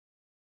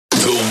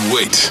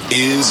wait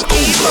is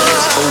over.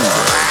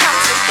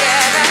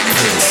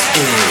 This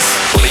is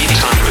Lee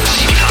Thomas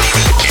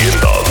in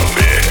the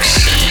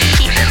mix.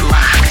 Keep it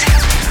locked.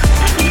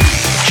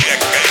 Check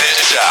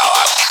this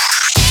out.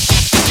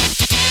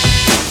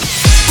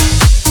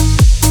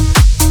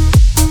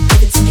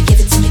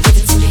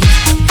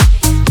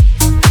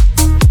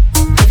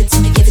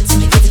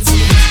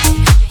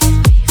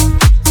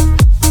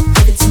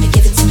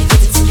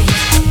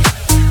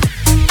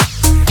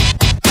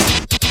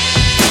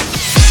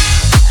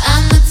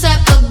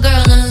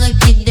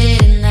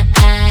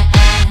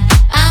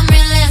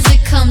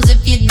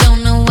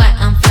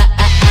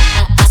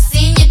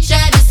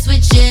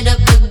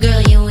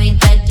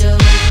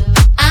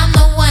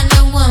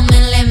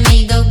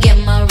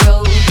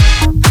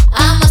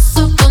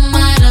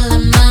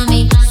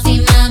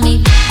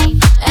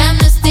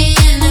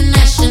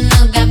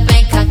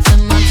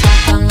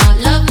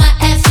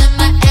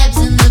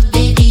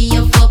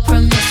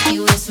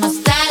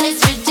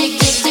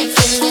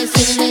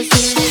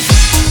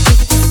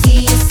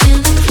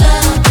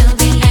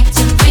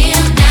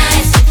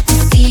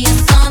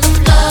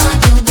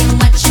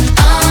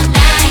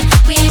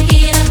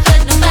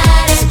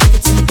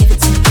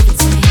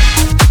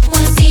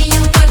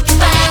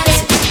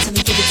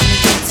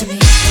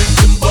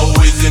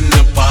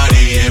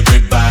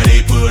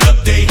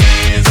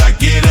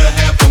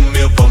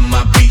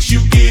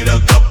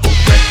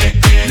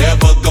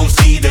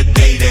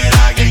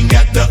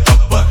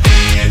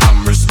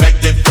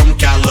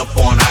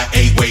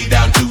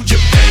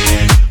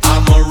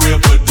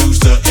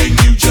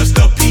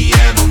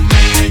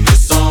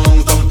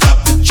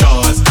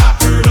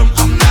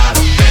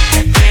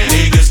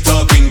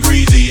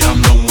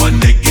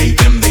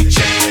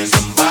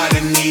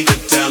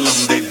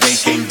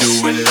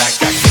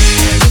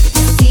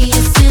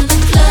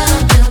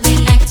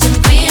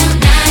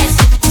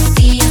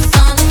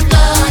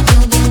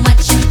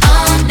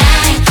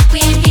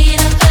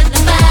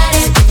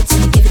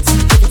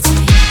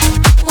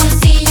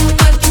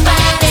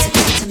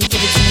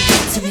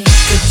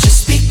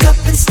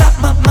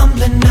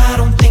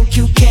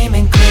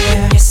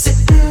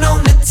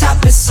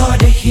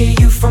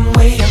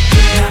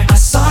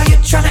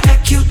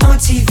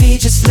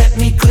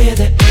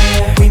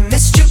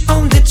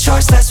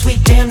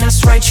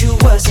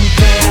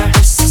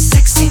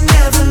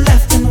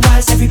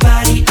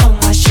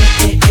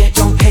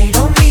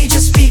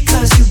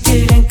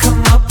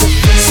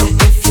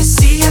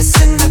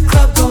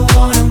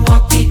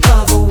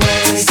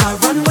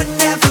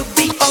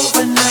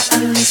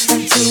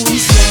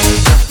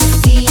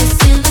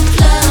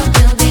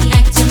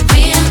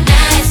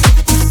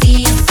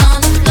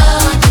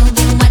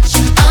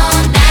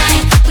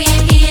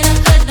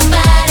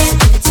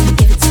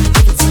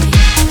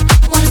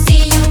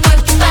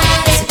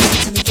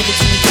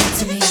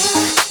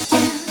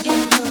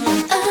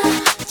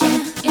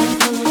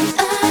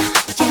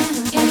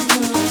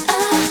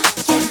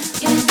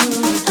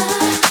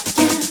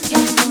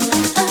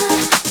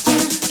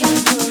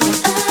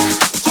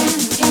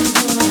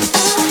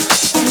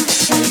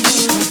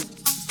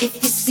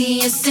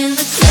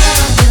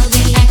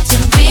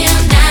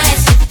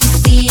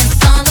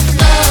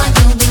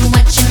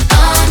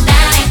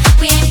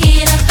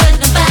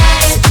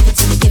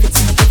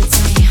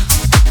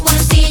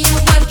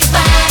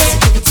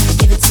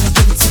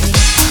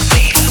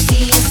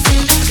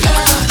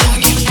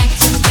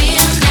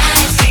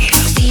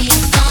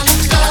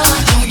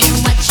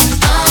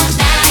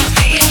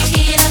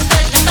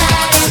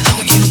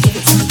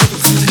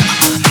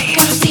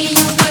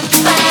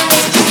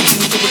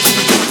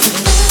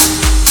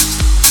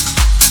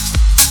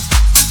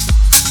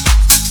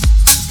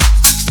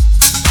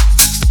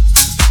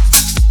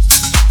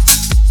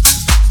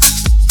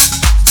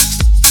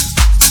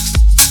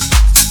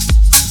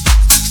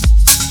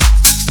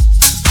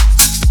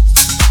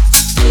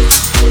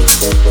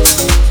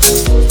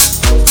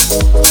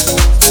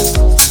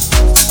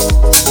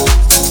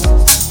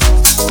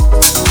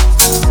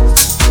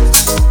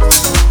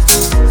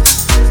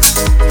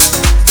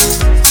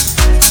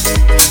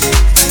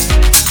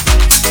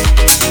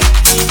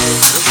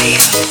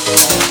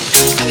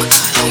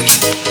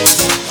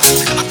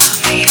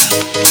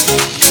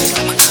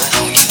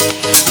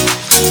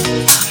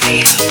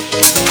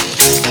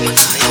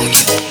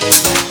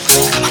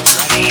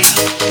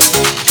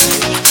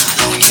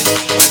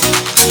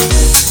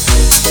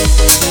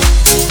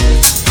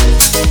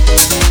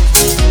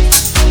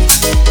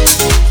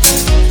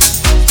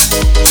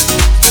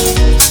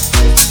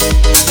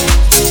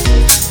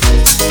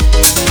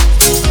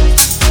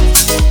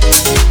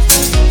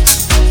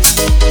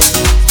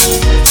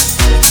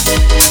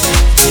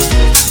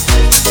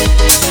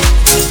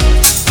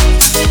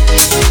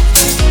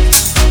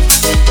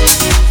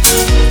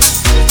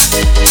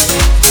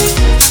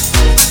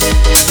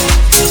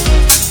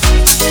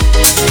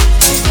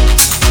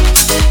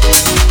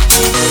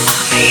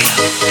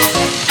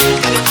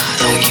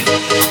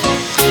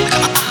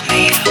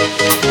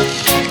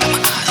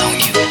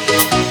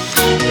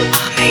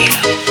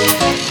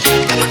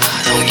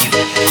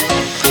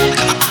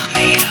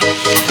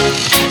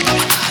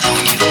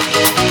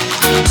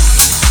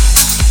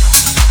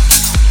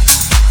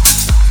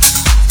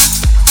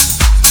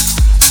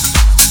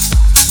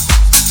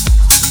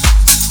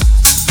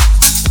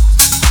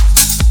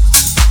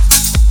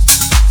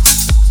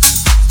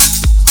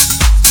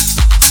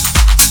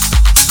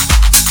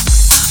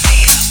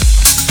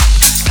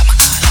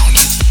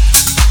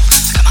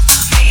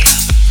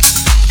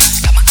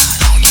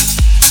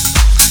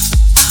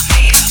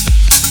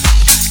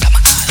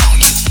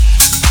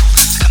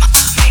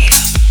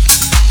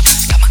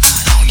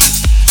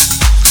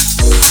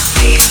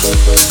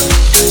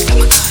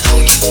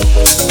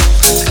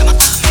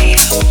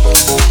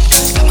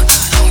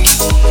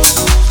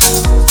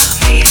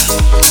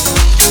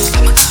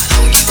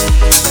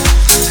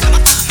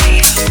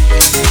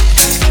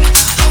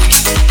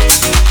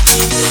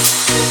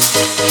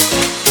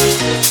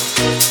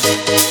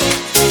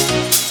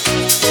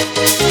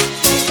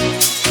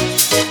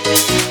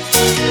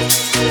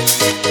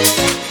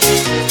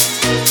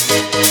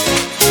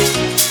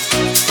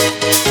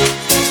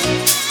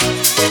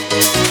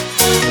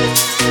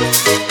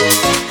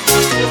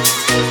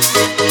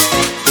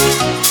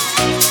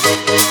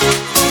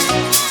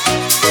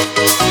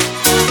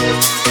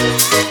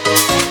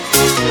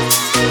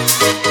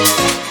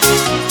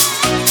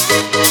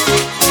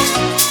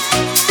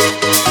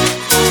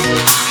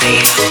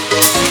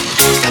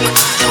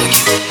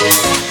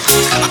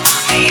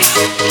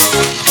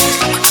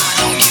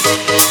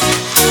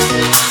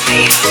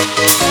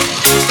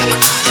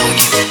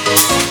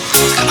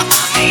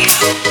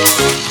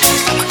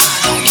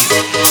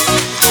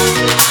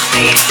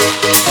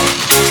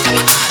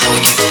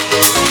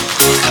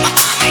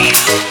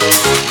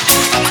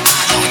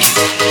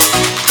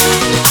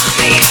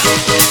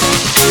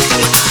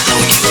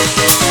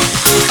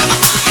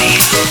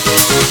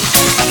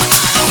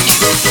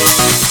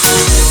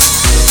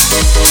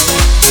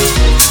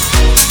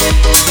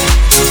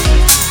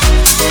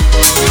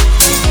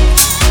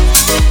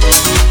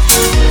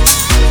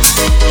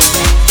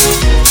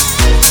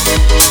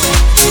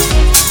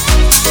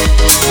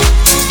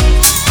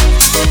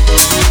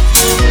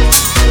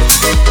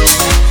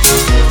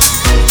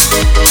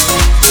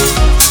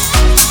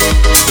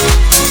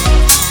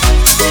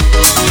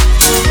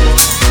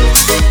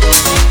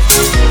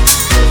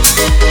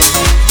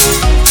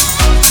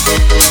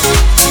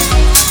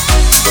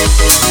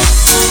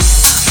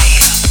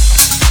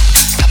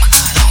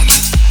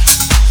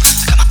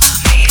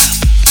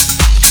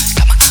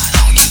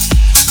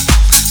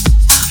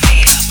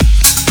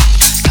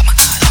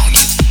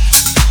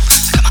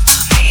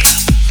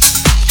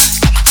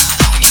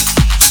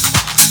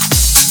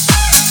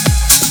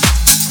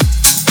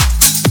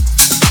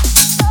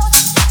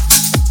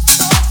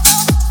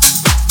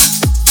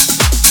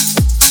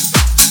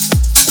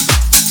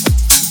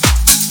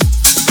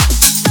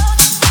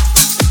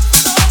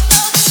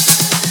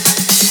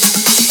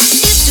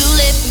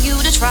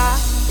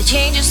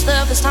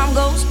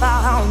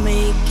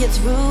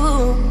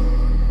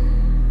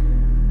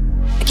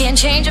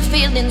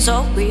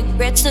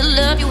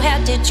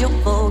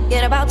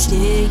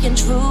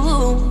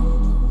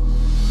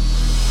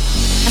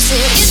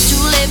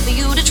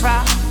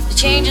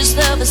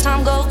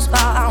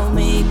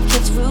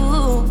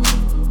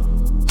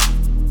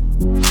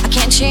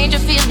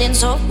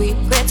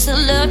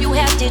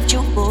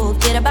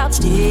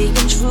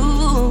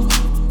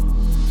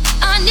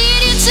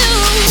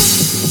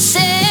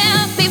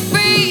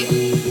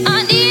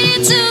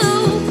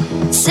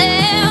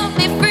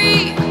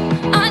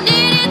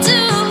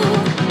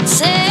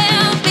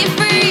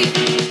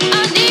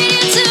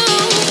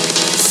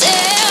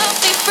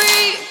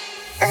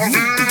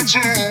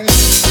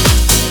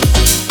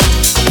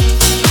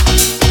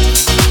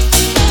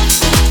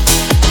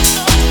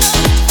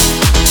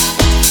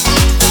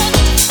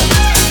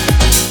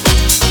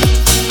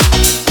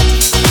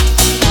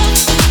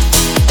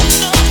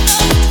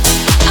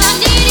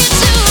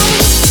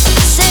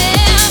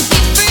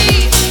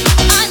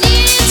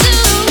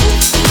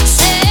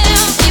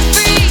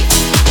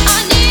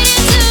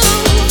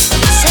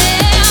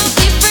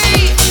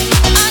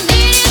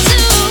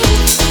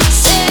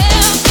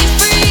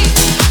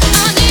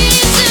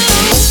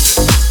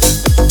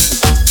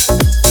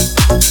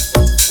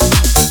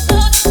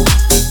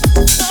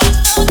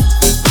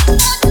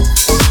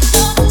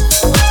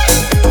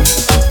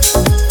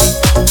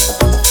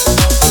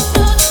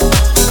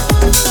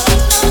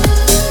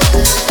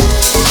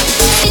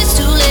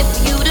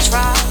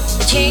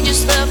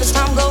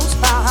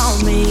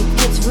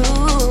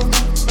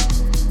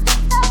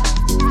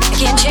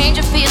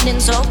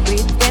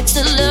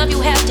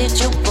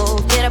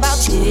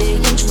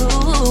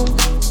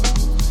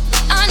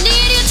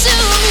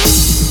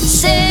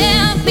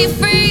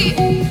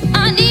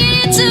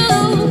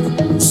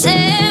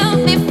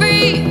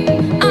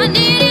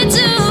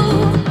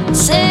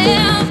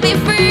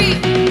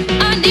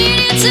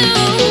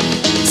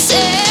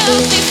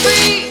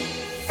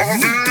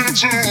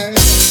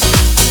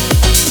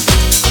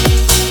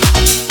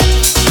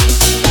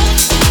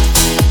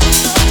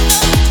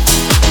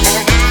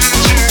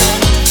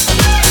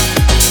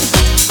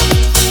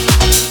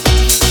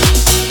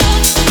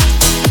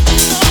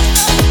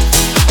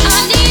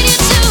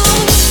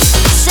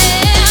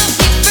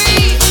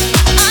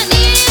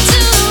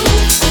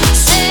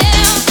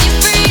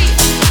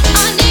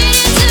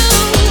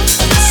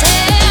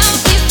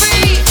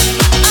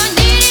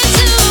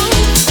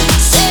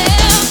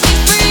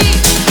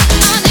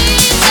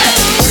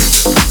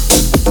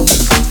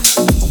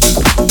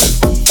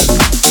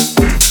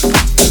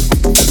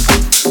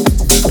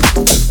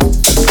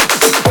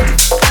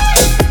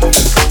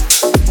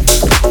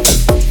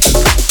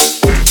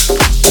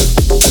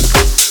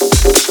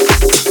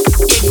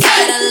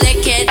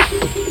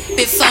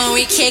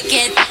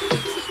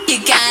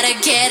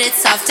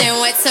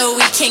 wet so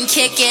we can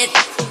kick it.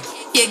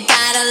 You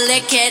gotta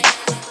lick it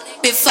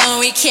before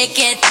we kick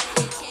it.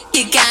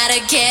 You gotta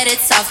get it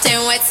soft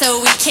and wet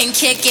so we can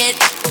kick it.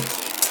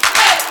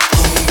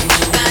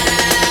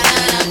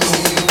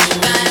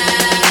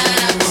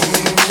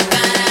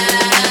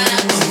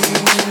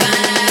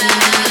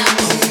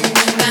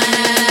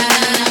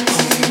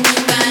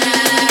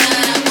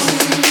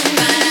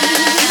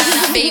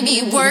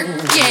 Baby, work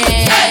it.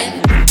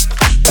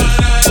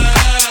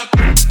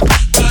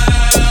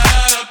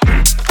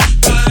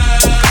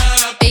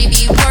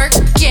 Baby, work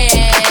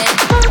it.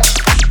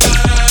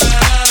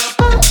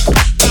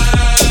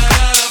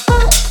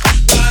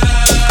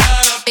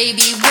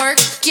 Baby, work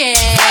it.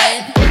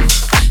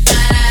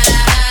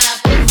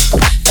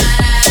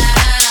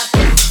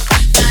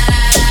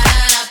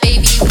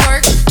 Baby,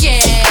 work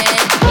it.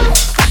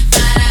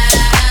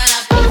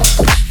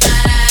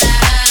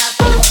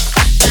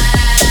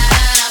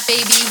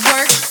 Baby,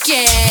 work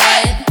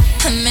it.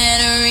 I met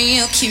a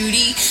real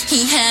cutie.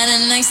 He had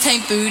a nice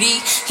tight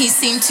booty. He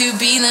seemed to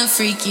be the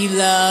freaky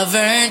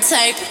lover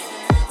type.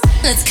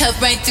 Let's cut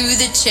right through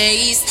the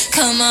chase.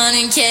 Come on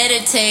and get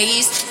a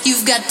taste.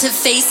 You've got to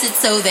face it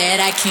so that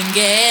I can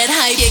get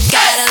hype. You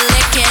gotta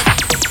lick it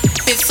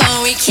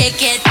before we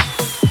kick it.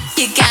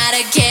 You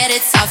gotta get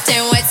it soft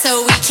and wet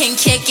so we can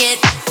kick it.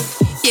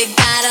 You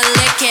gotta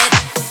lick it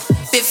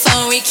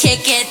before we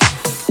kick it.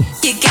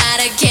 You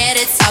gotta get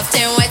it soft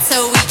and wet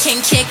so we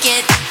can kick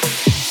it.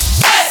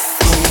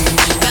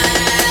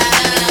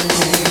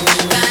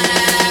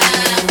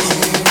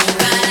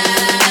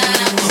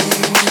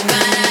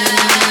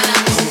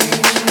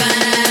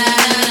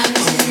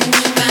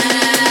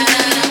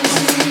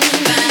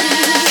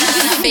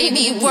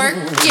 Baby, work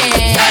it.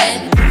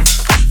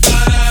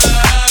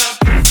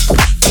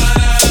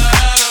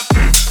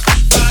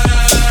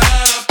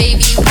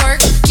 Baby,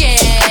 work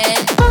it.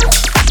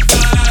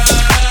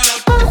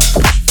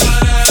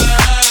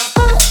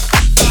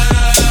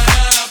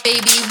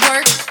 Baby,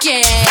 work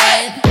it.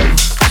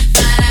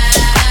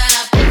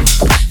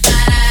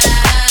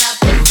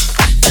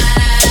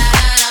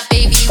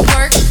 Baby,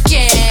 work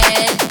it.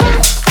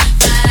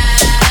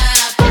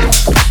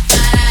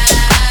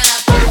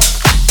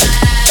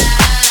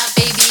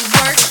 Baby,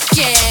 work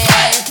it.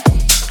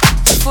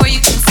 Before you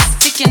can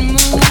stick and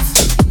move,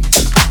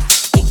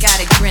 you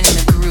gotta grin in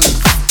the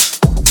groove.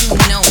 You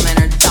know men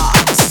are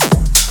dogs,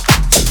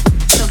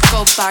 so go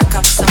bark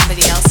up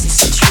somebody else's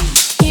tree.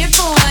 Here,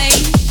 boy,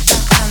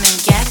 come and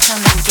get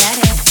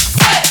it.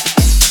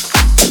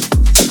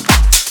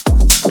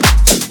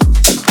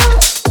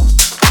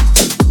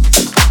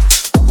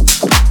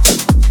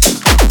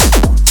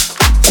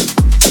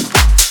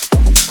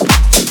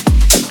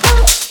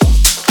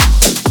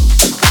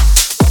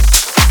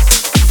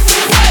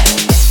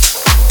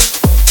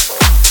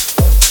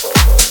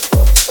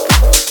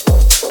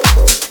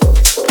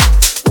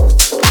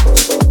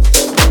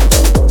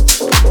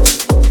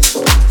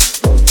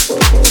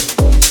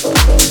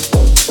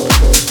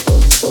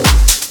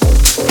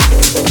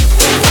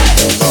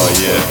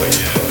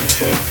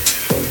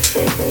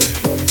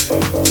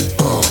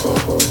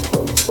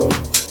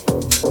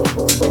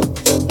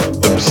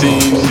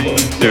 Obscene,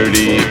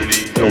 dirty,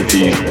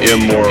 filthy,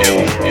 immoral.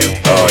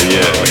 Oh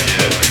yeah.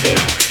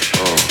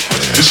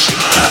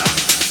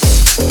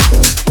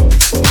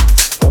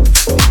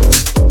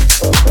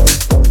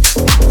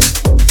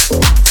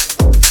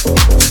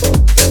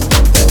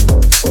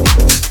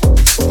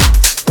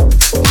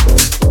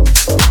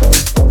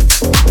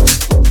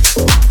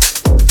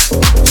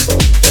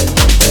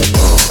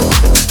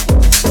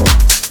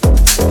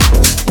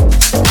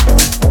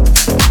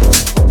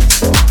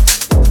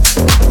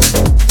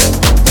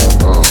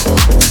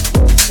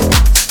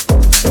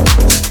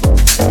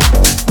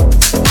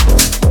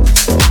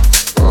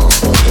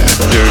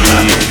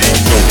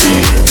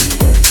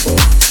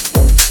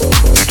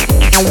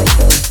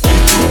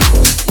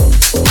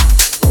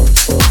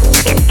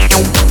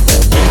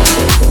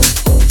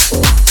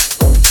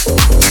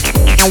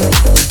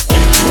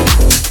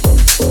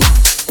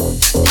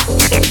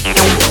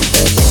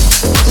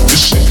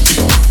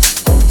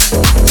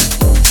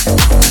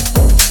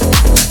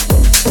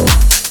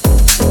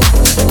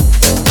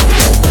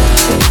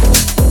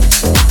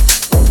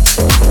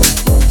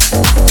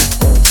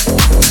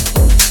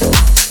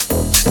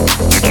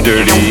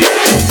 Dirty,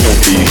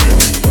 filthy.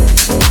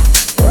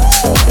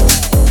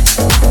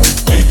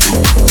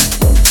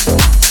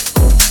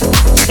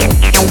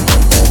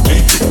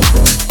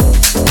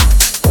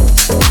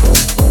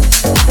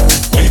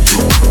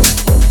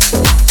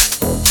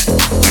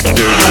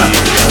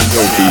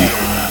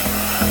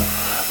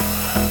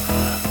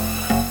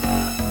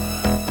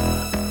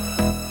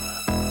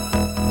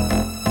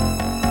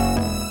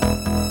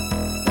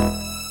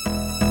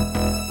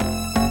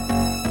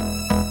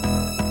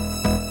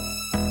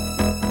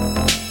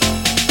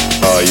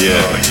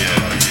 Yeah.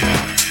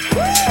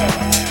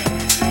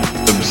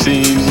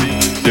 Obscene,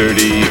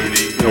 dirty,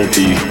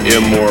 filthy,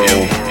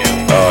 immoral.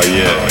 Oh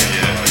yeah.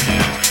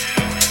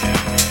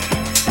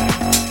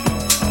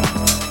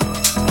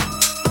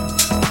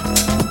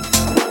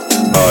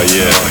 Oh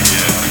yeah.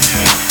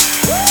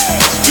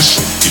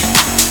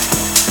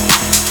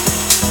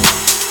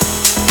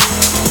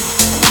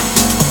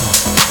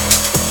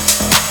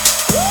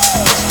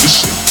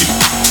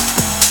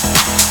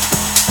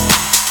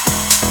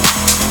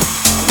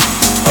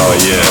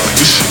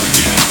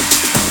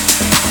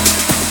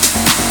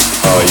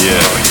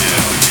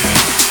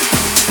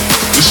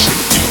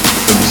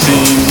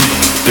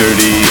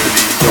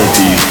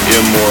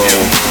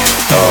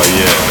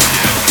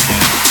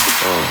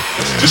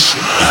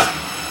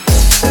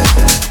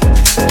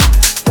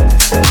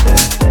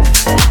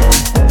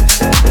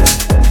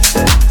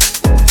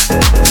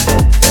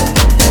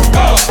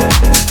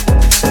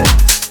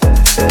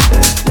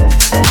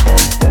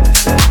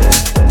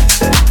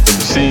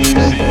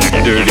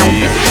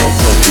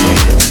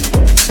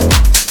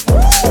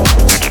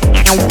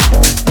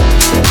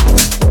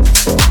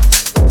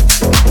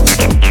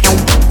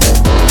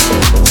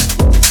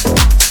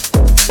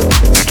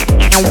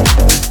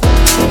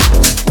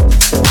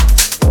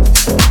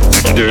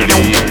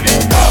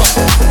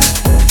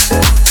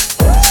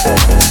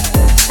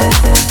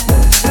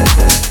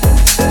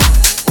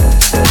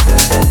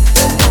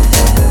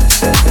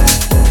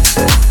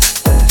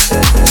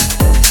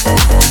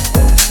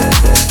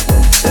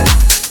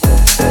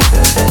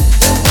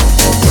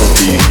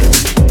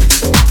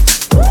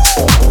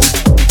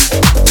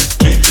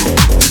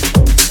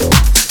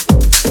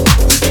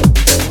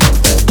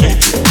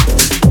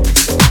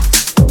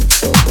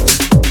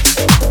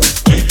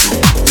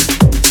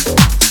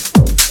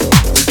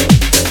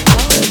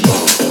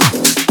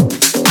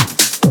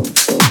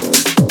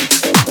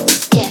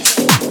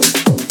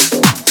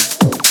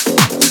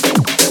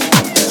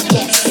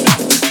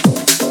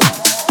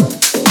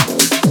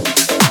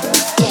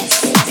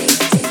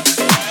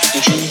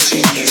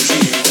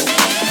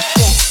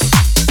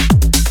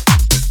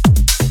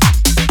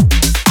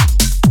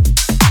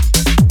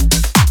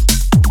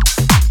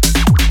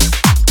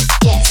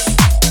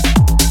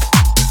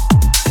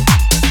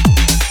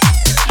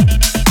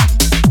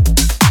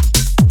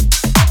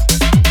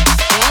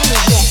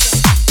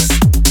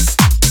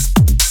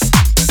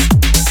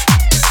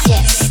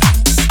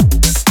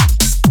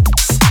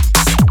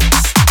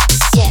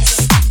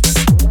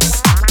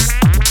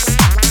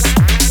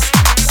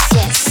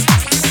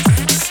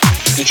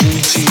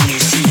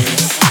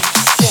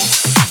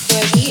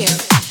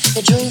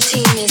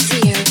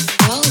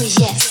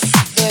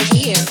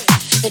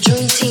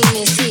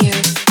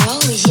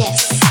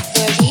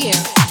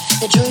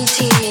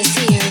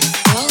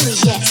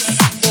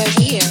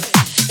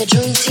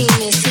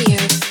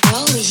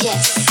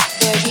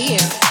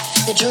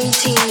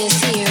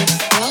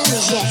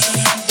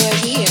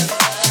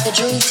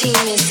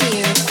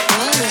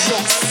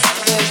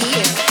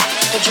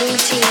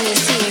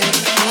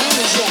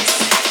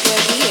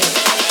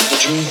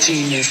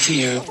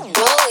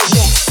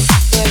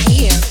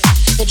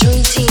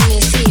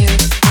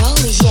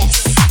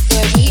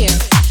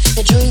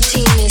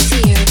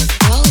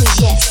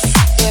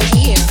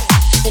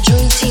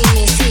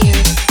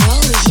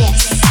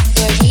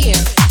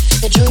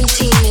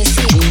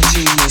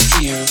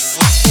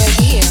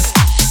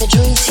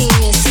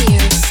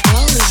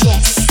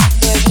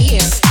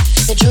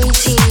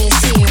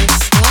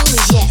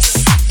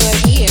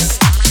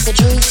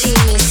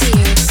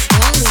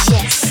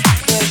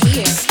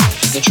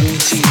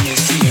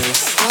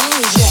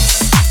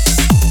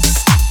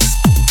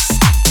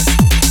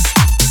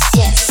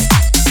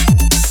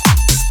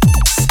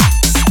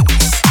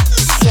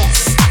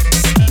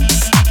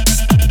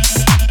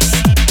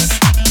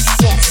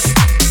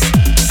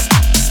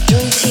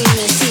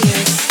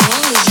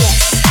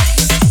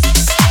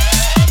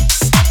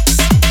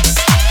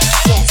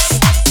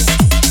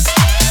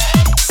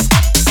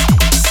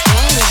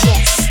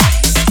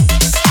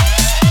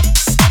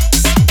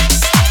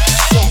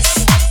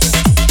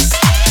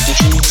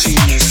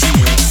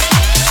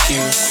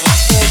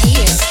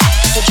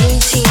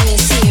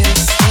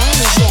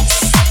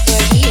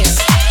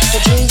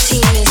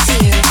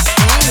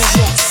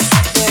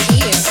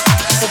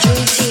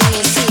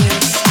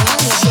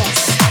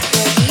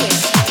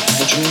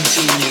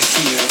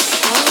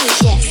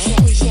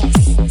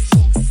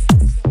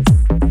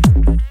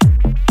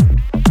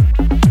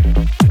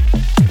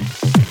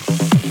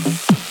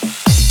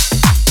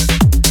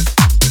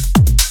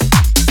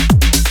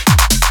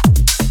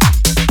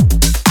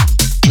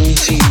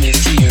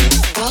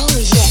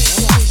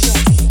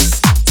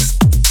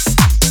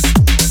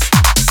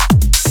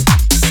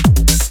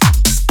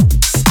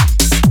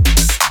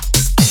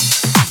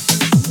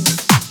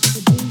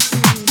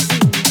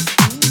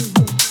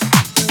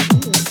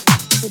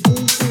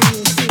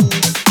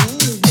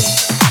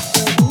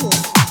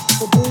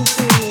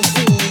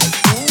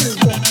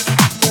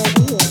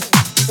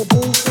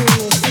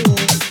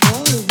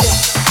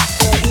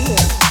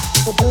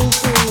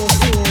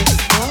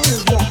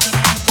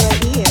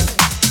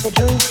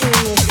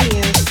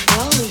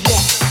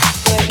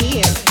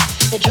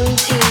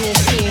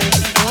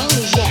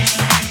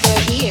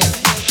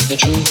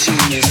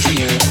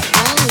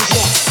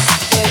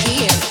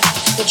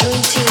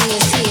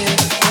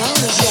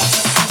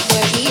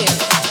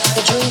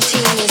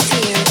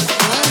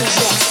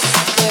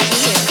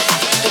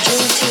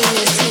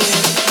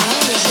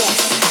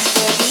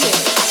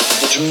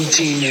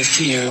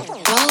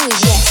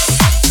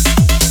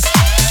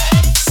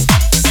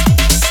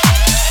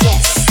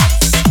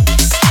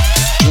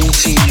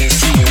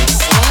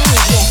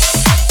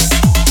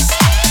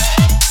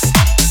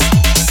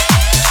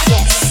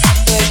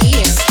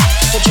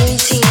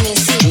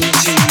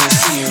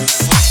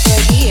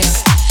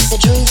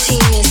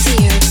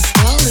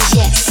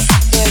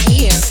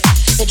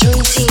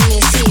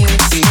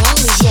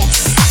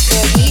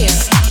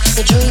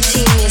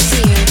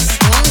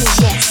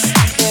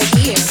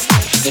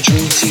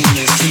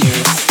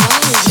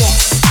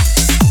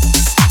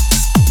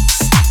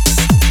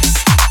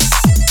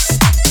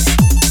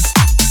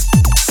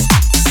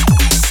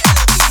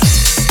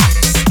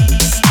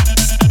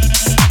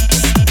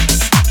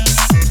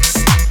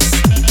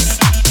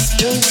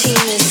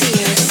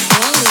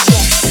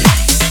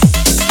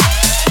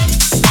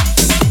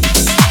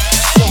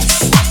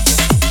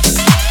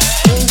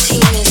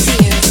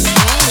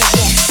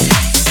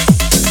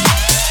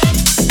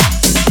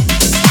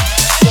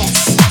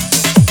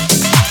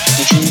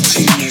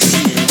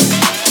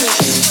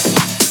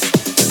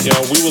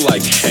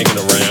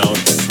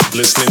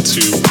 Listening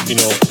to,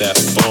 that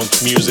funk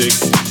music.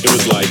 It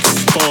was like,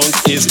 funk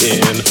is in,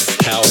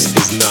 house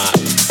is not.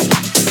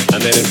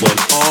 And then it went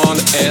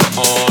on and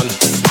on.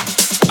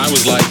 I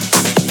was like,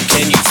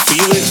 can you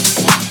feel it?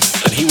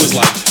 And he was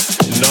like,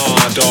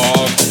 nah,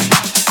 dog,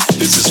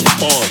 this is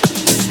funk.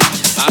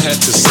 I had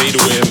to say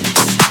to him,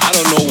 I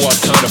don't know what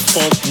kind of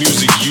funk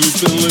music you've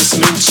been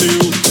listening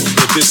to,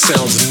 but this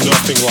sounds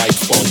nothing like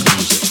funk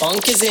music.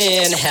 Funk is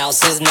in,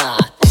 house is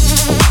not.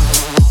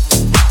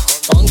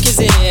 Funk is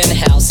in,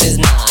 house is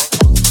not.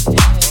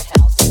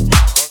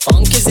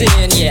 Funk is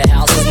in, yeah,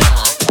 house is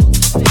not.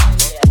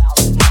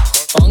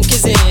 Funk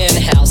is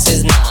in, house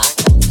is not.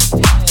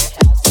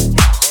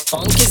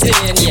 Funk is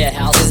in, yeah,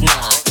 house is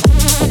not.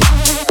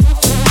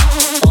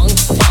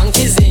 Funk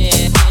is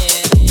in,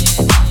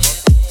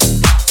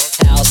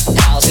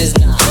 house is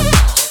not.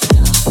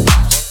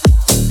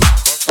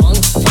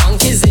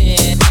 Funk is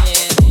in,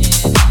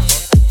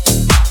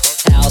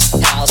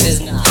 house is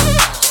not.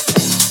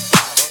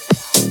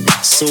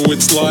 So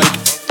it's like,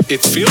 it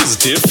feels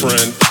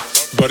different,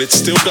 but it's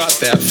still got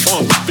that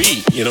funk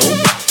beat,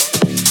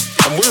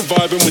 And we're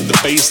vibing with the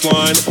bass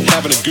line,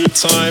 having a good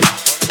time.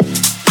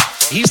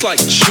 He's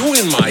like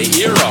chewing my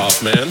ear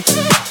off, man.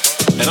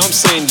 And I'm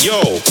saying,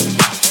 yo,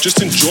 just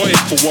enjoy it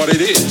for what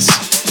it is.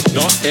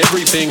 Not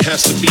everything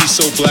has to be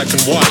so black and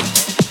white.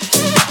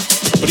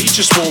 But he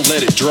just won't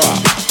let it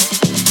drop.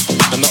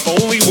 And the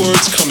only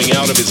words coming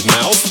out of his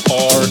mouth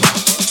are,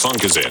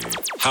 funk is in,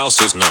 house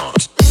is not.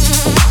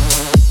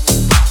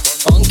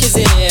 Funk is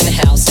in,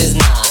 house is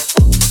not.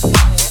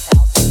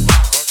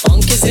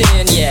 Funk is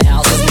in, yeah,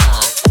 house is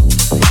not.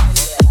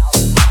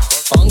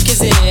 Funk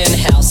is in,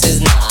 house is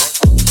not.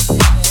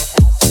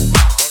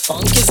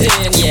 Funk is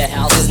in, yeah,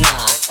 house is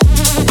not.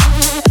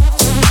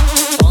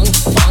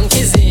 Funk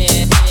is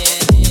in,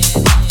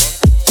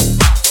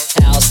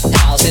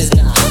 house is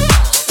not.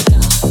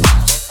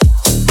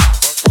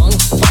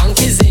 Funk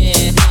is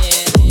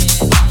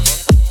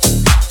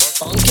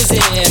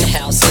in,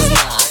 house is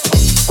not.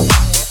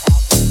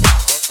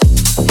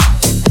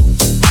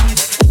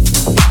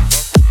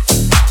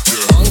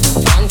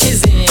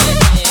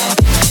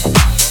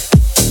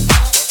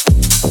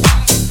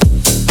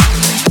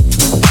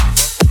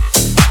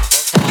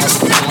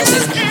 House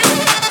is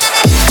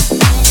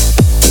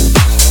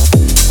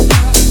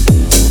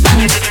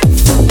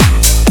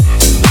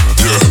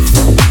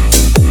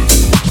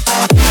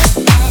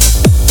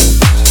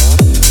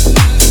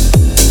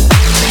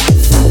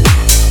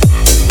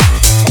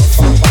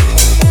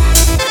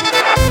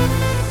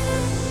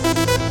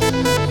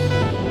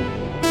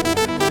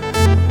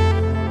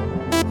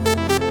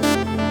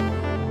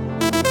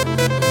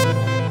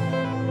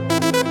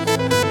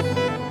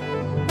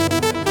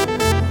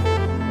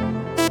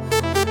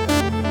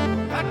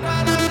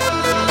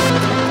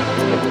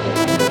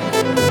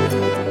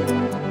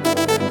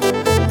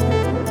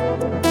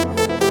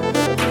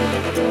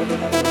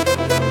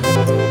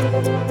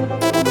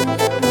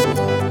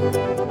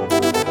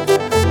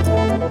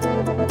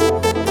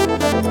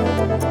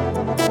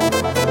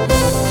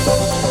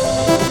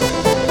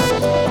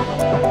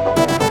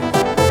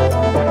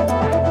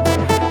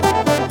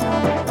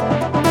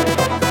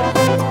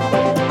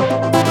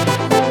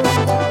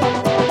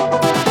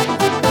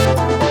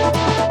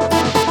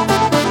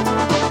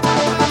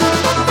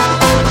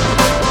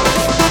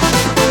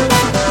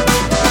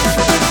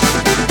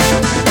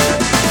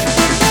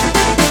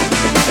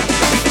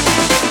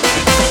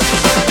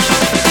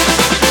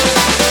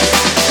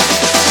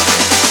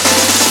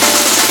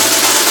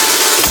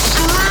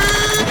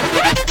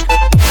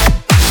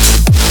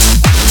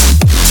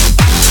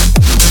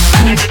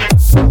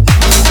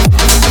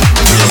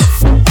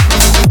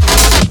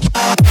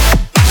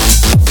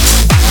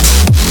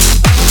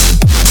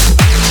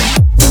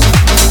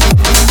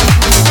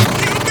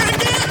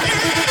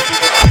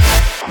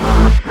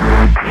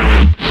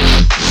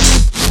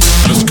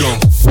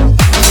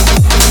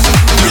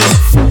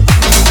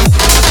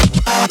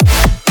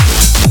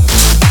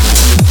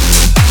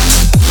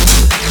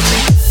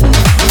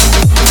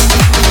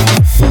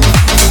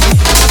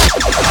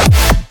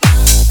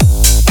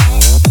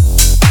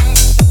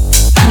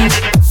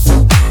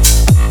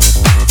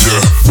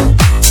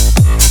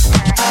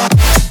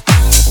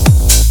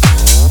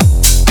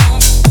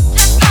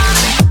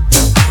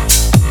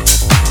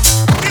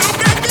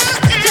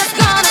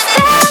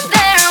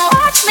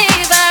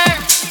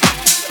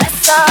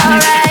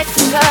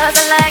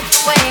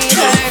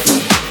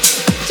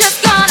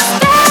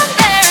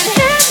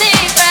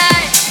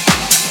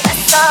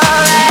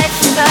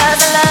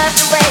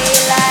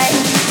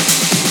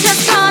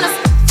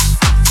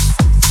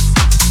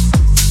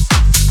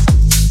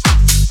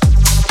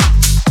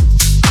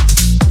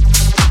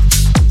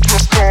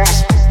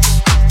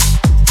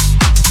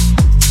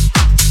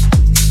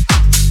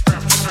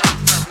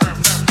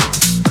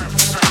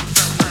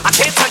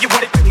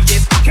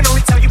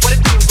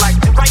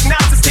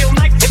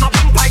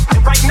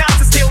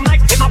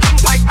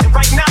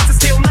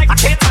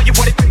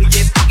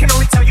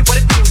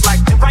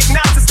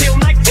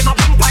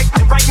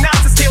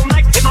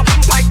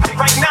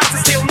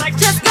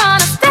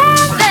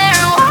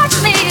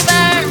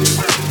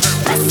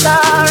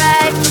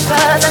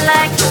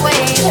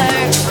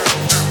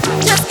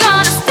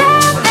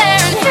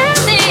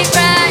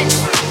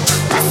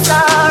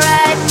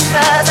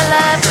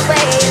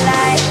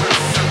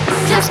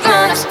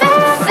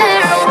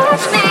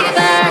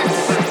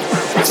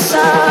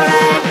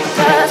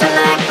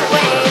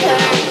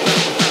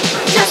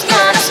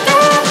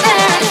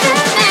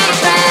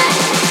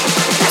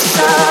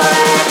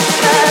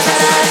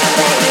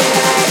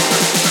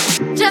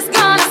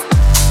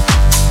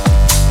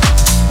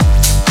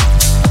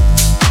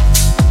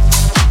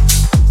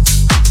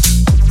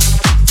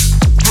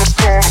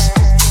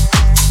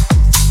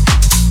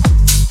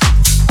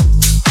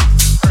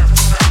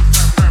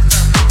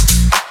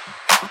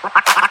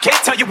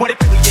tell you what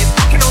it really is.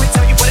 I can only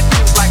tell you what it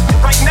feels like.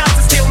 And right now it's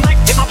a steel knife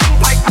in my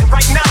windpipe. And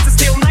right now it's a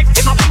steel knife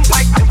in my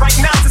windpipe. And right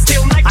now it's a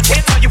steel knife. I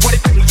can't tell you what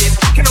it really is.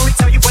 I can only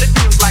tell you what it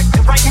feels like.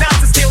 And right now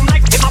it's a steel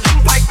knife in my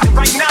windpipe. And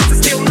right now it's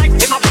a steel knife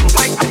in my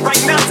windpipe. And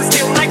right now it's a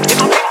steel knife in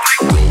my windpipe.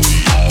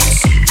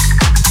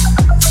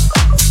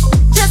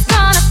 Just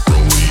gonna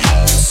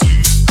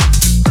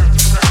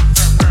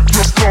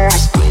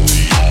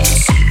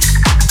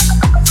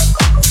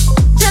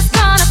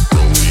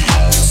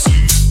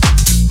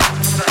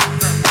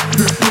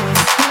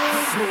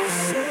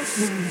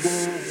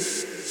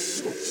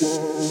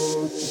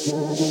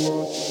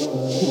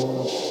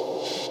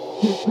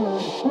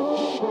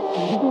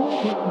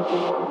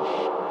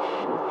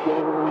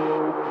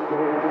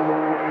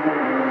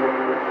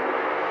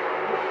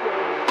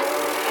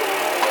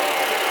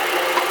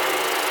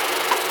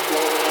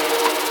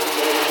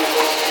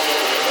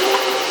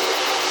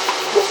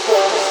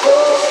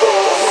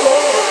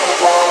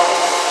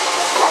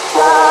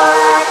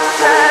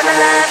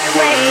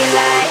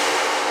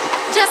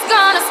just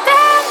gonna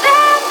stand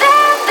there,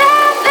 there,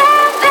 there, there,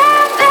 there,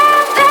 there,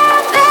 there,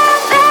 there,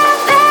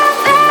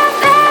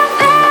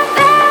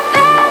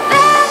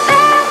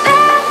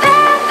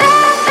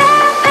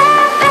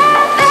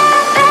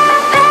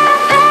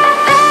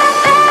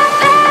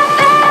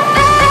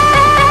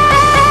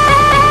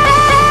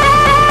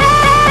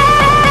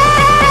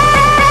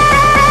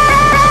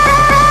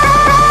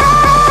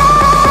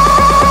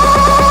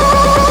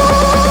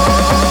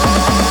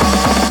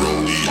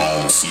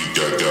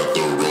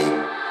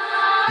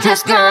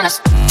 just gonna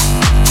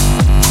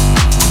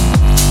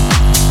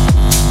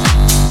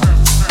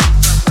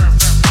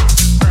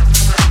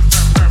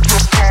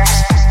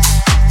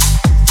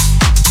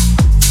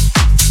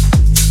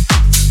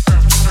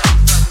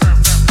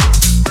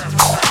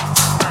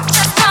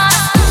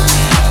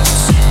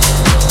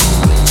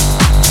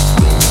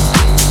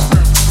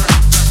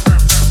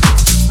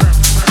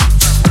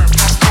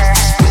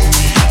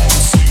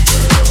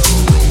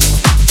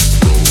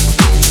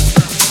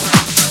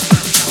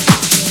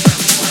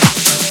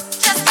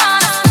just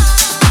gonna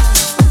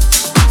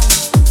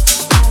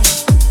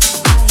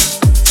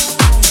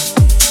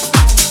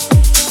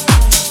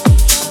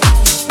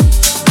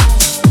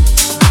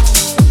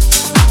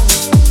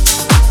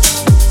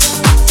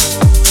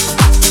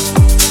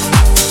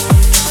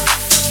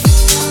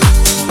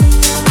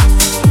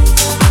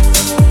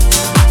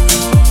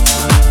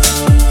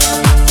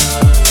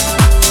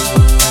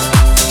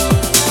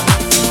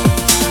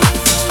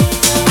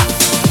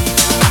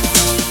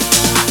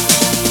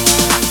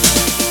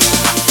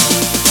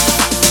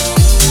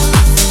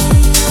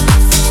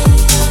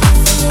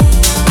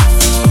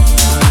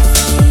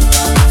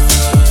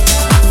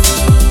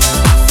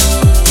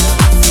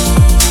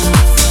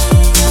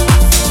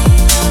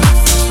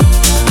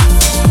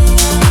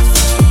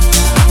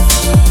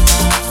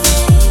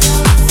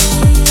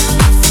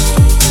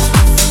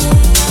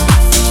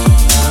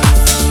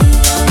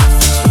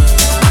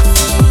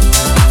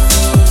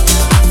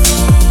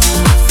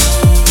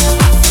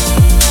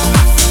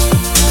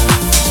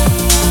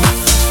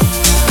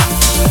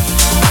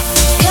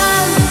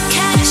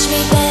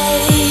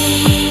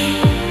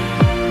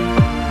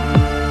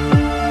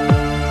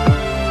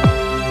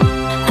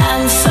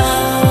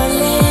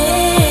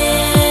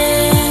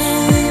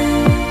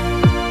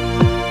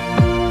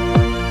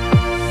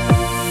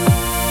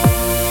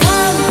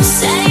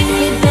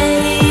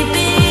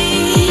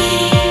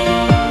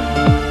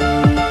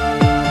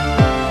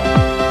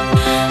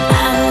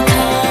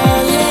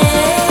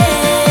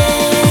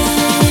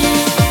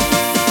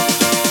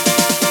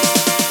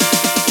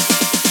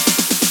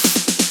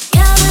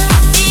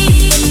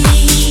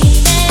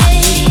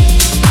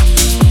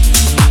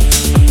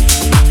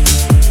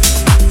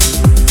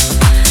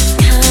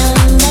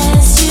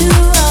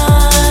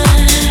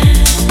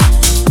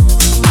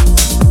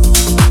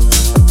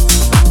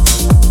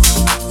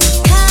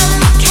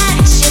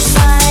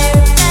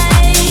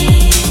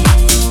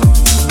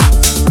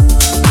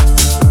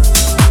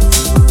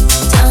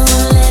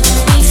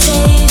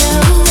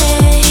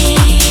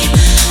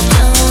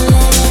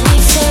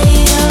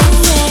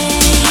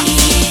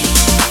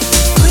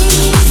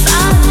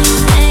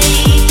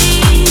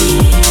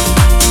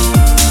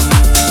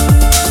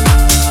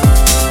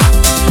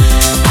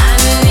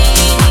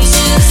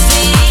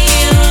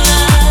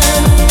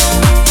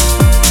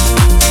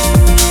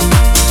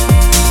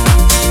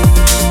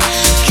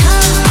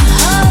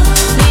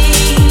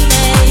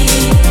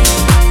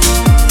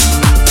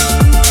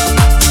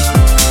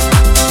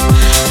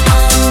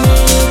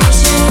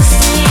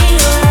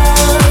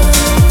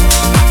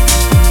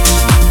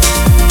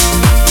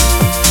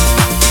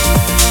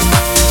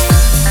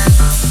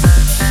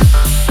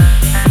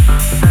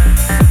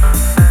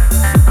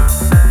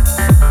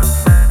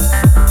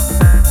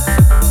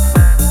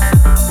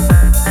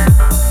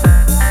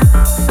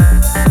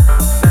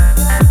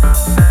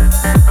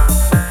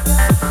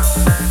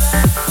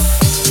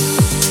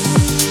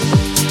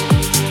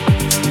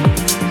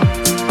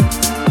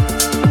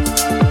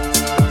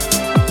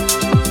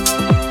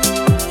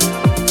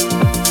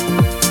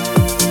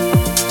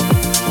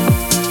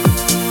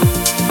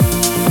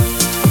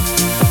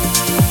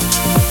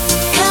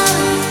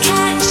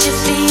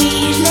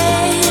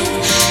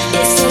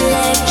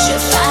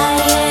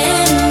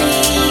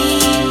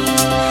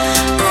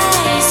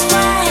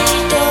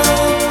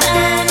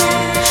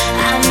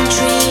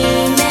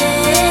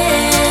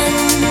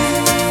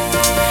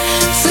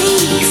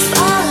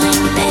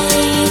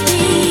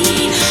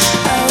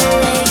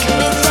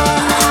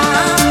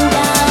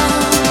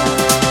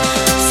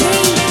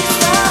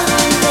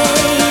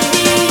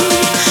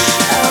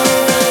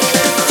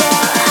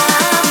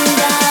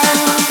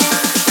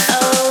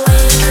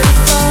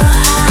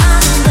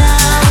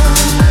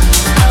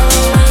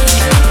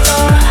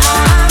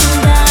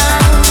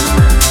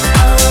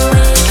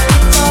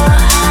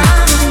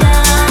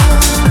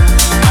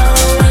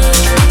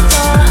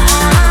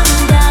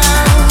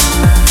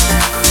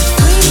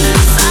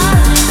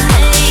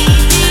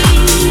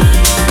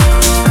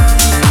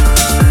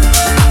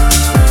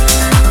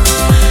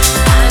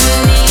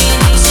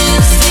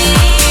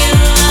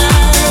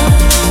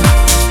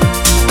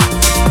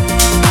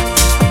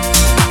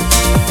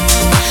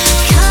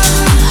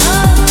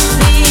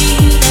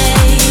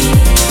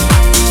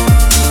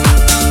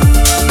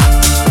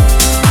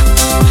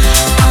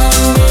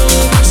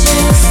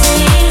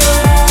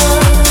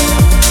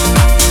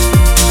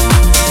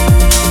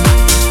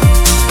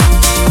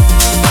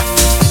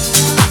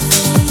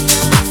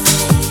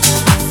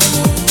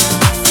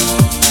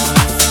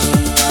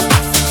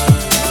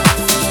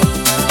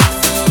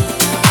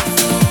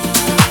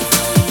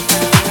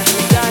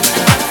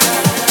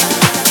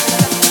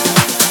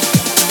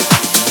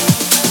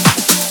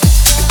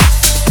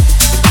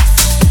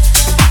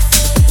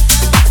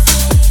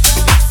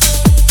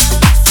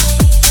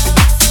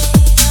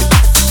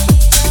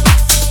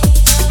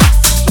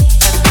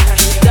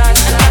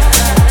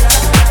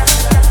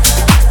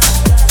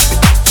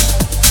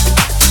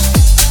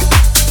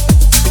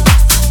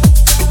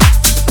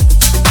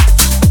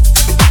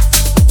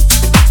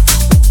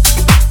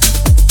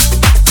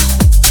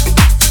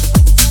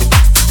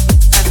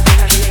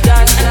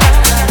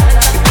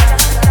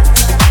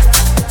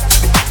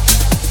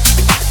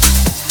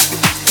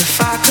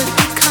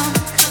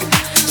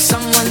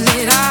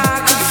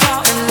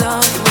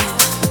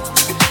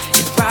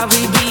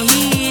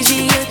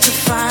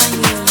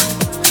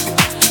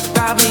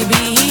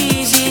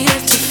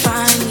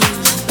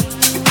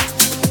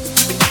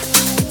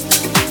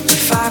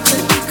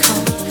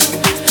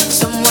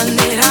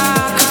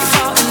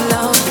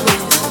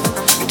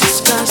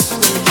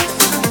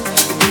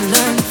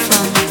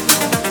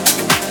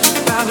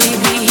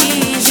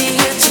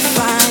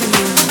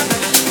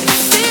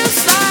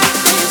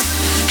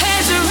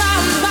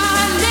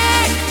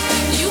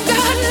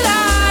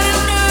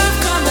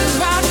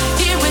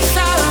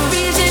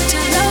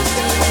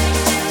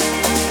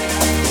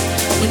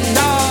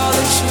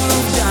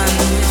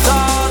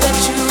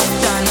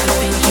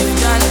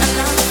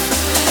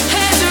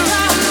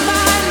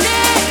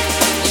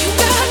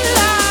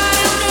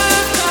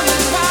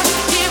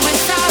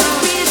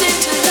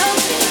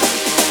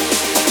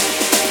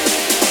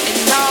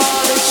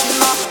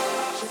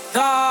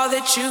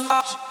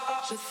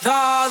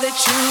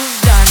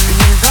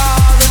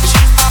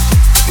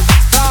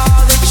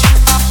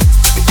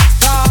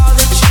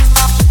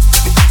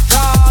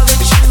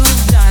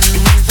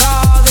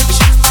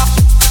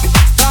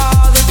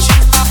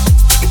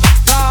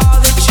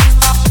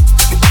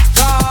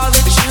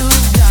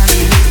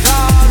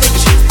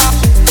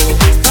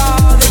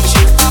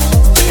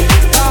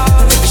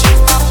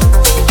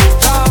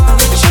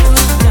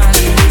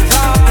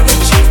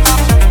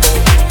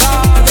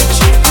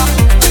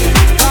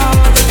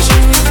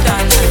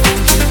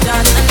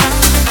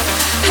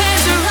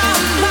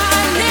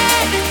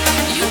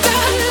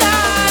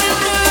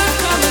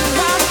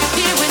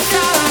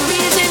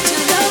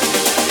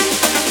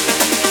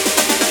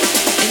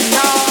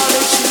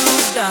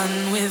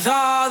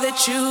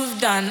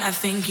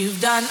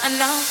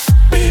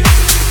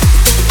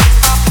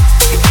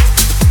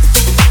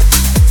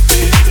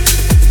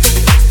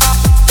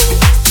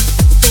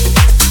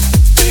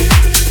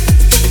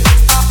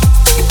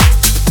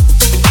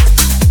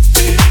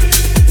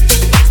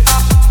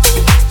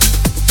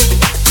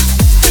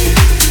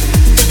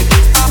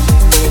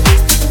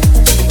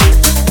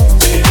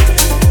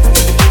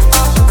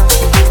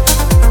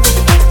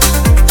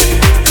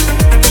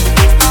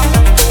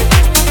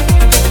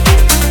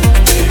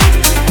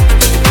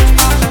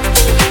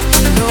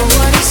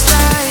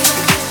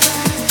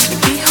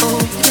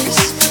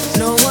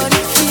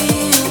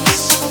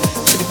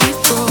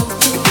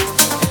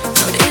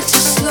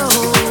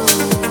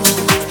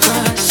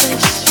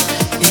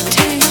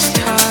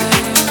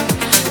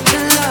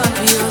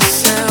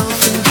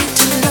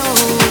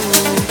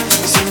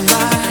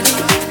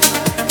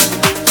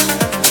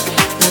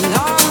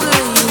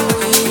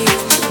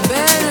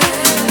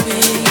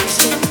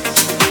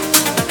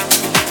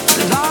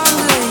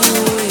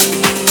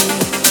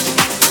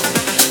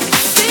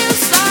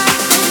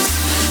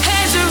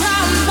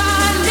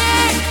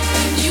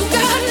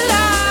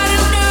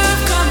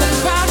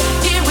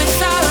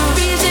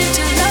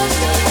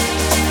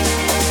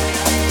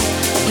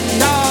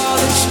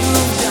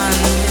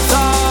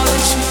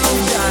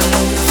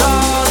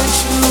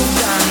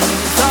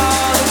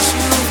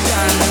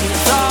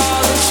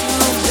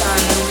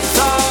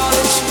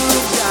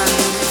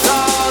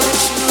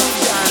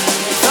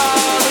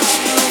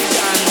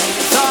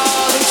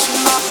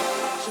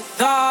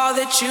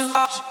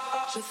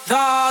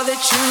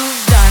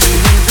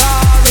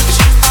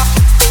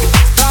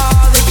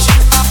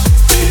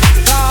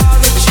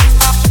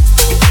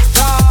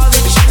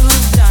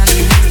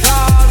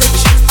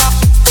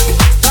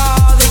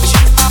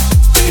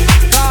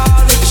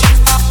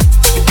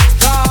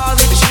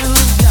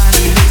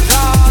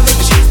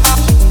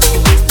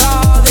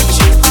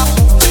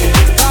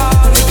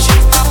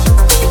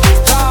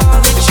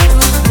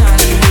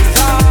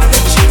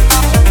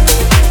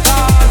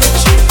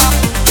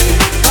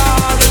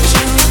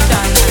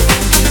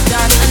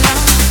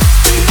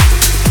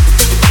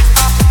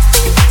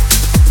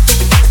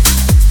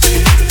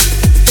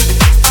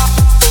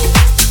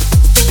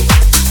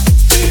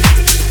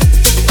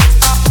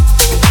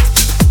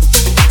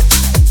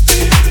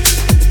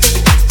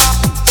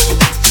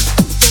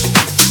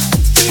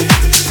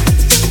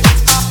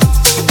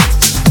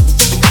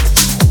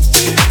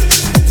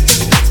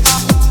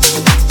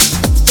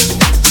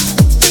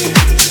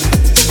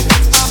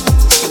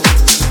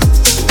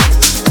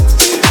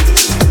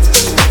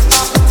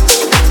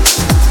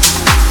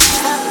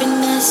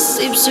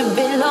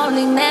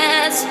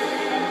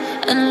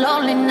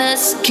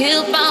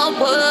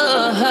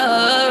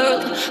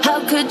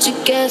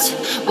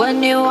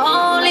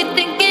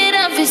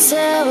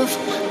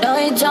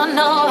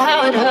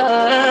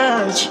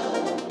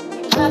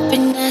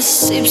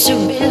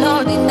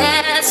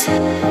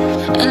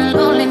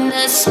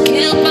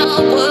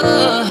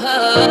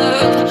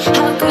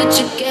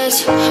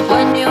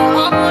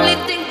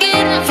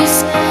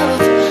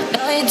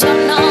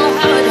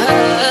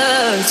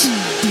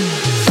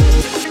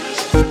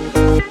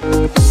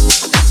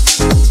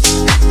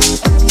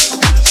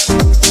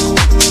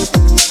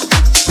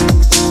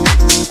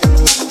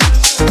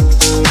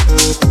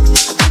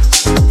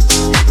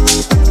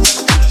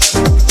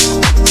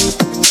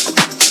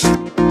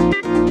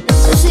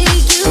See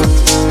you,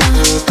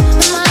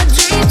 my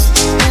dreams,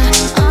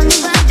 on the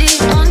back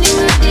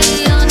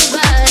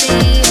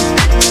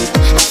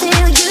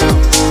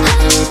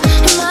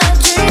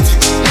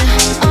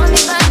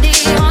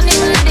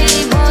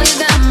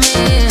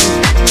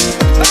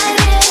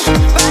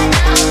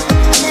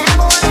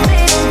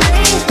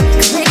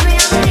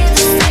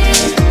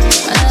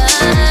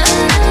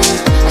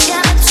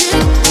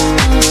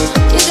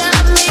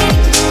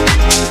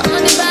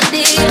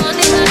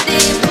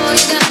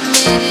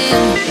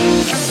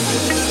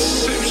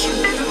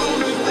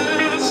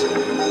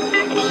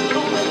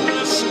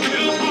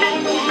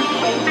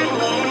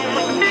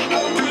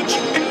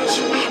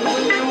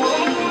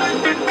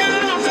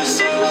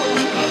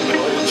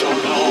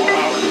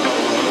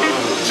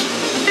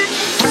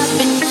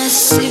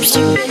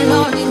Seems to be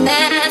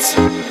loneliness,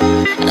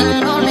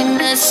 and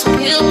loneliness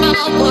kills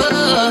my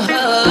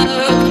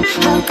world.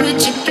 How could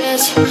you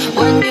guess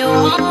when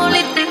you're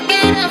only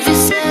thinking of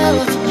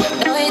yourself?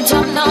 No, you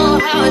don't know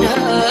how it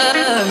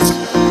hurts.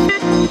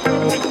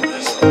 Hurt.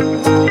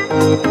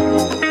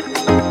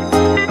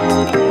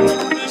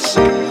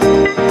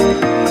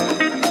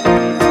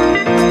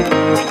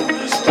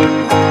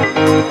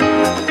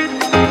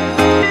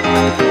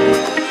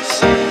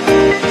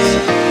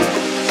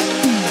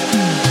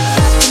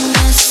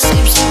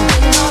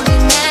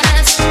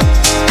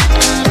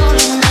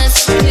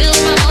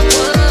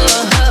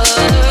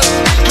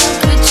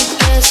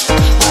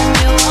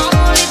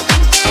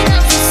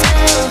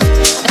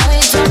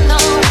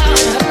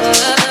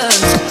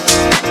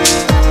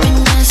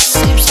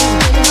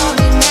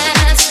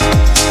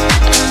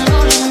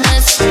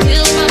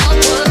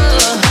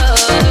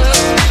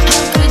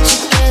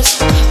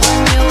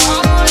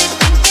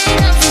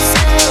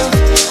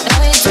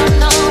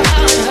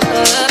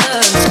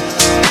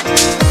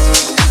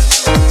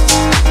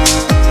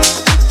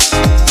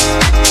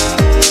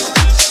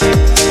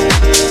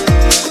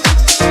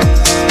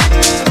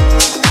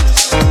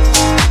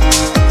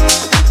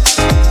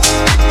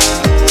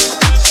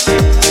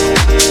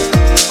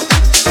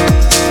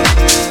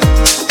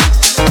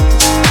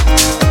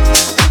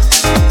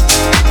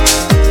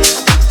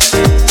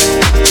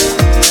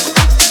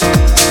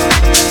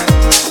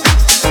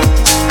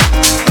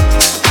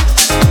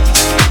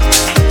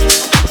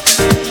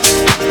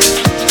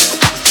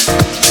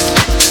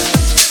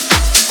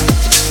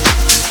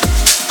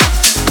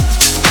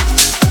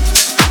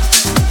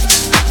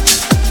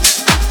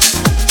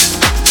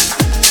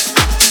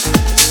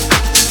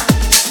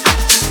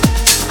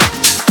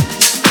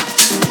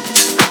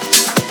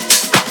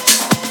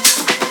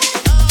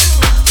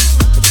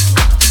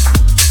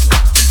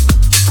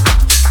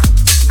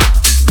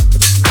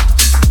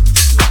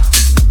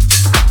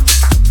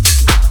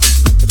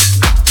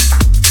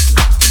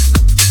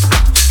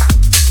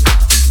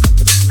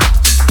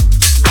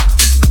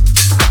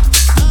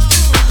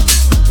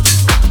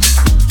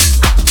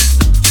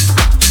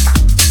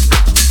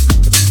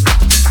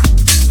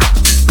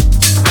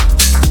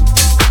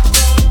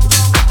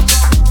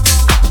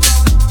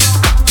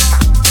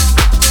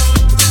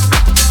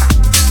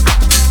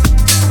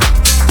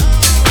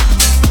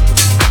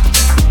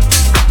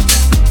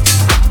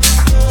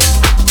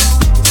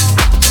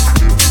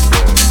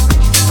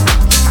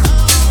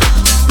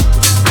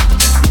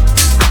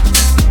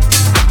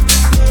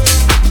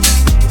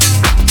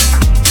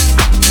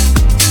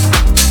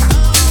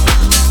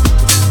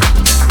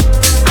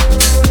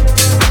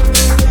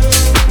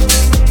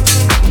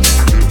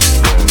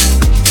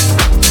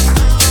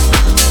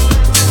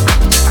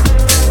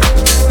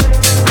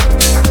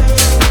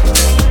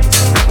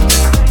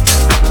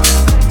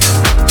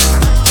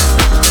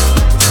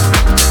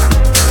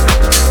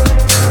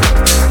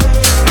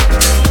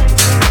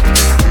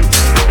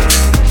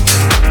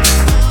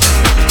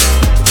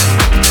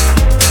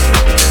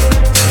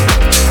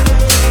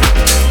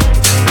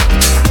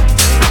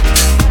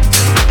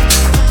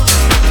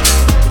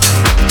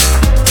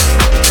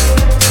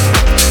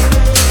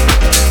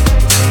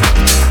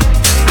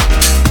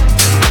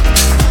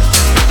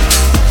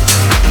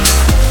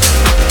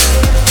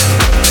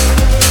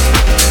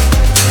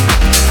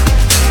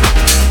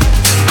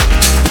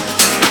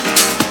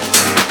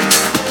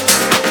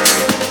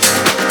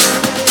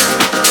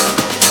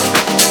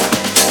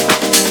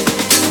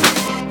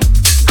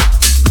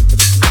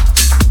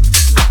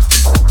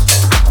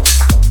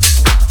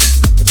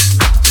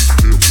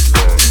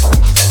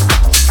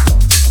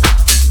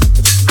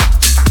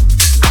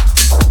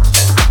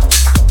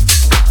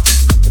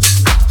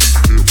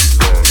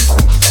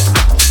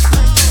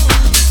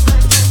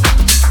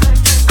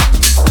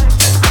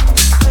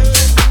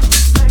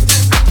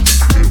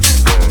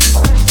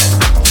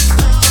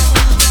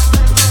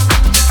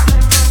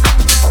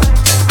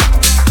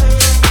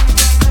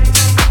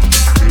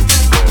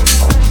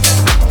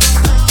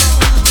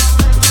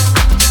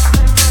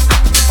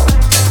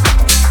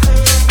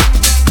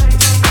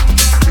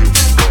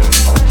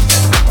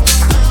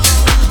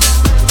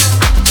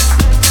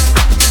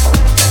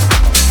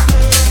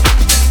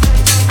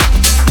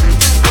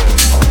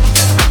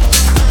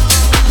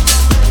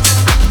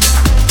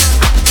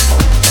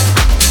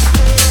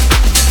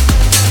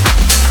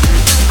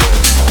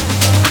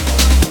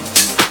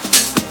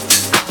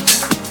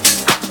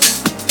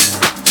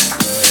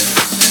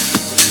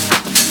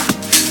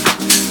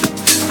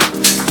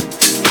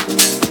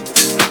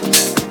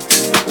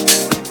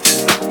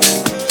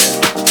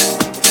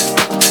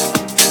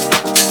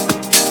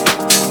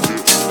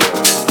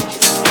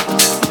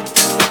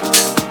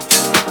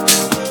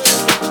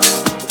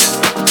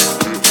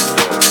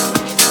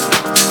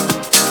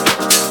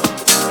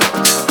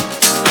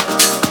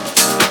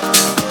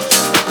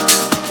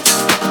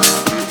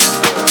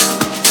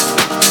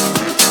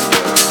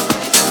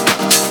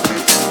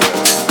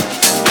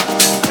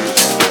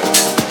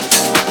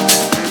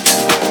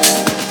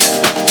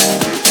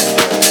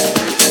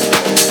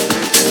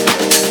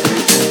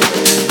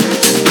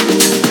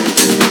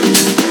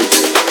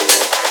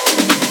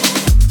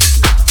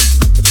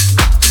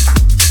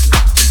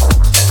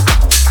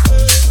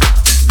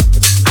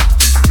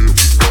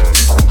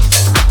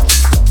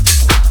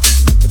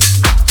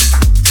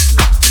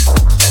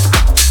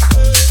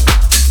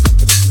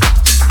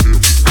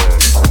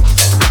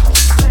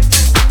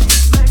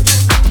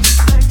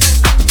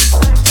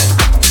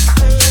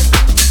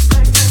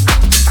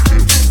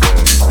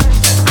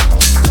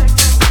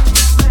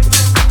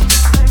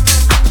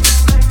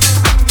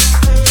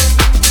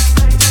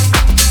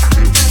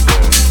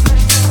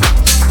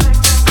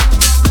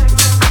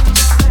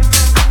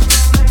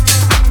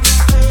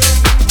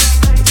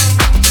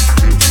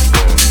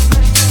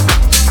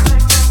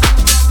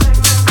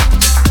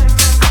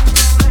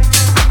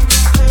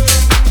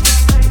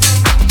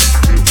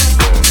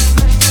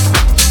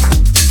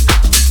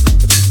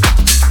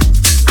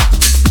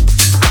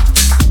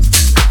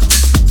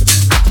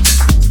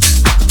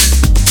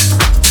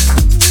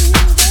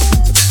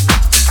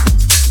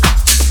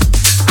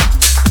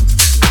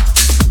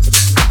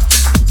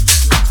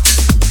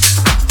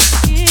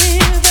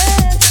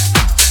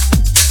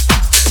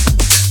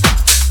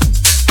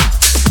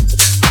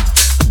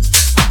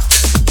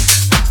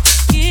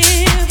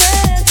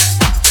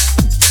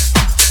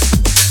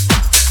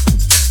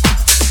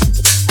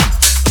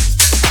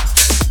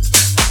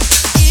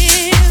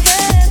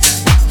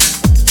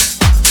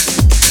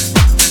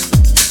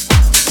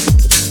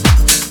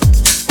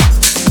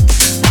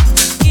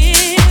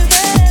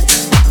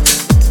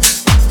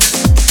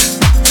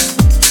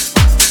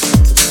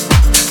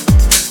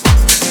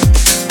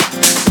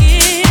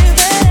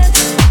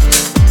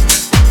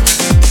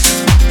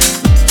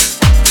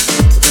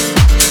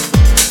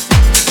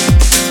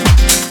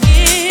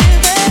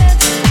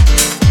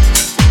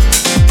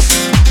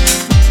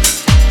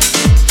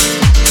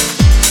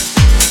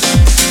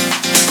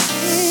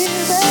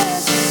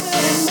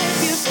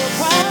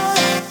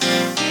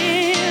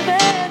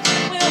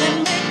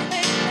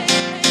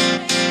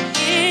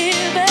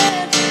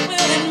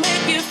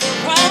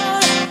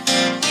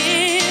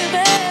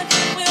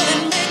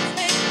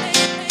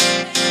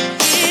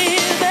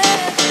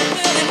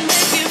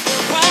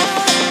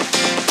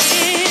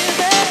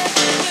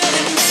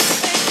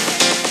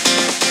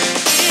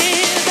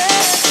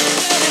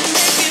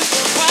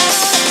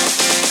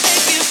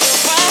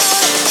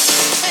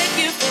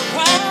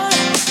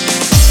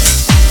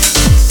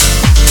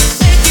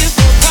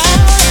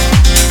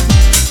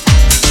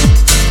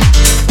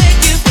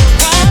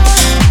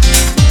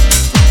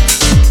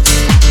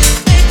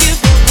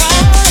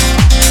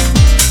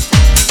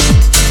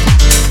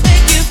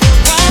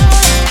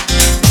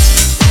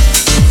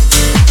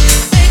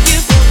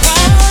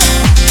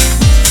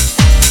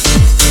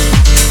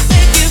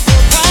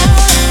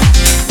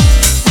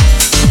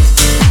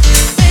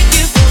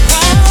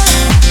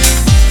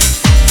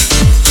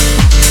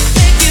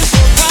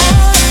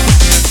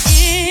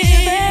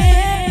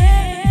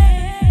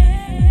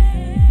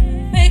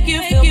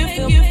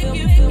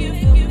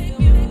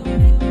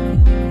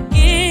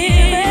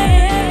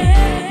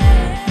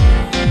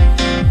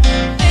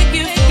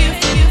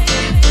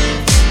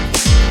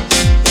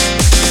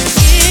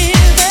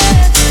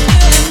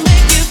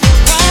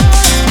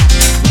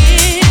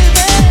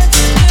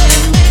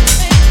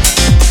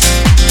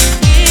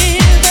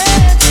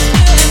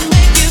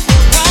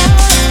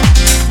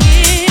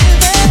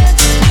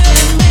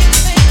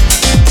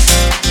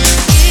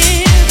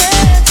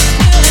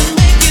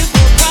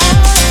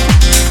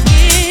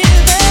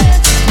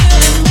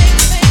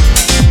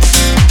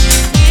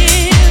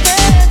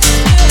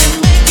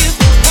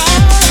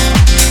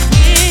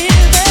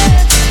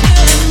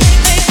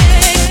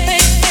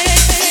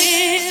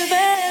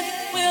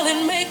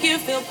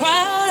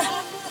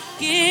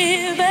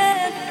 Give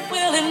it,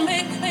 will it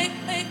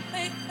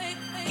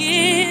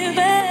give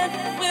it,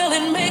 will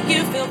it make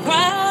you feel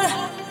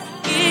proud?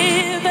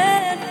 Give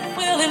it,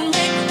 will it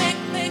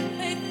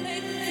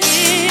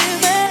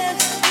give it,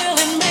 will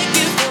it make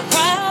you feel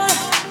proud?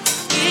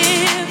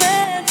 Give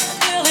it,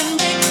 will it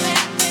give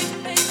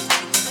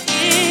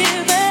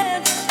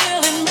it,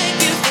 will it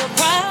make you feel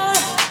proud?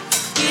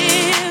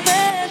 Give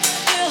it,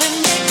 will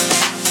it give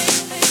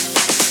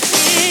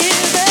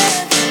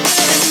it,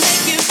 will it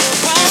make you feel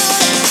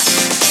proud?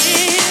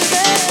 Give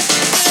it,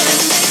 will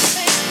it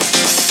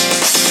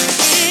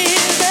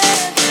give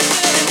it,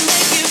 will it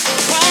make you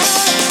feel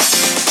proud?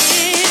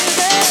 Give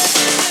it.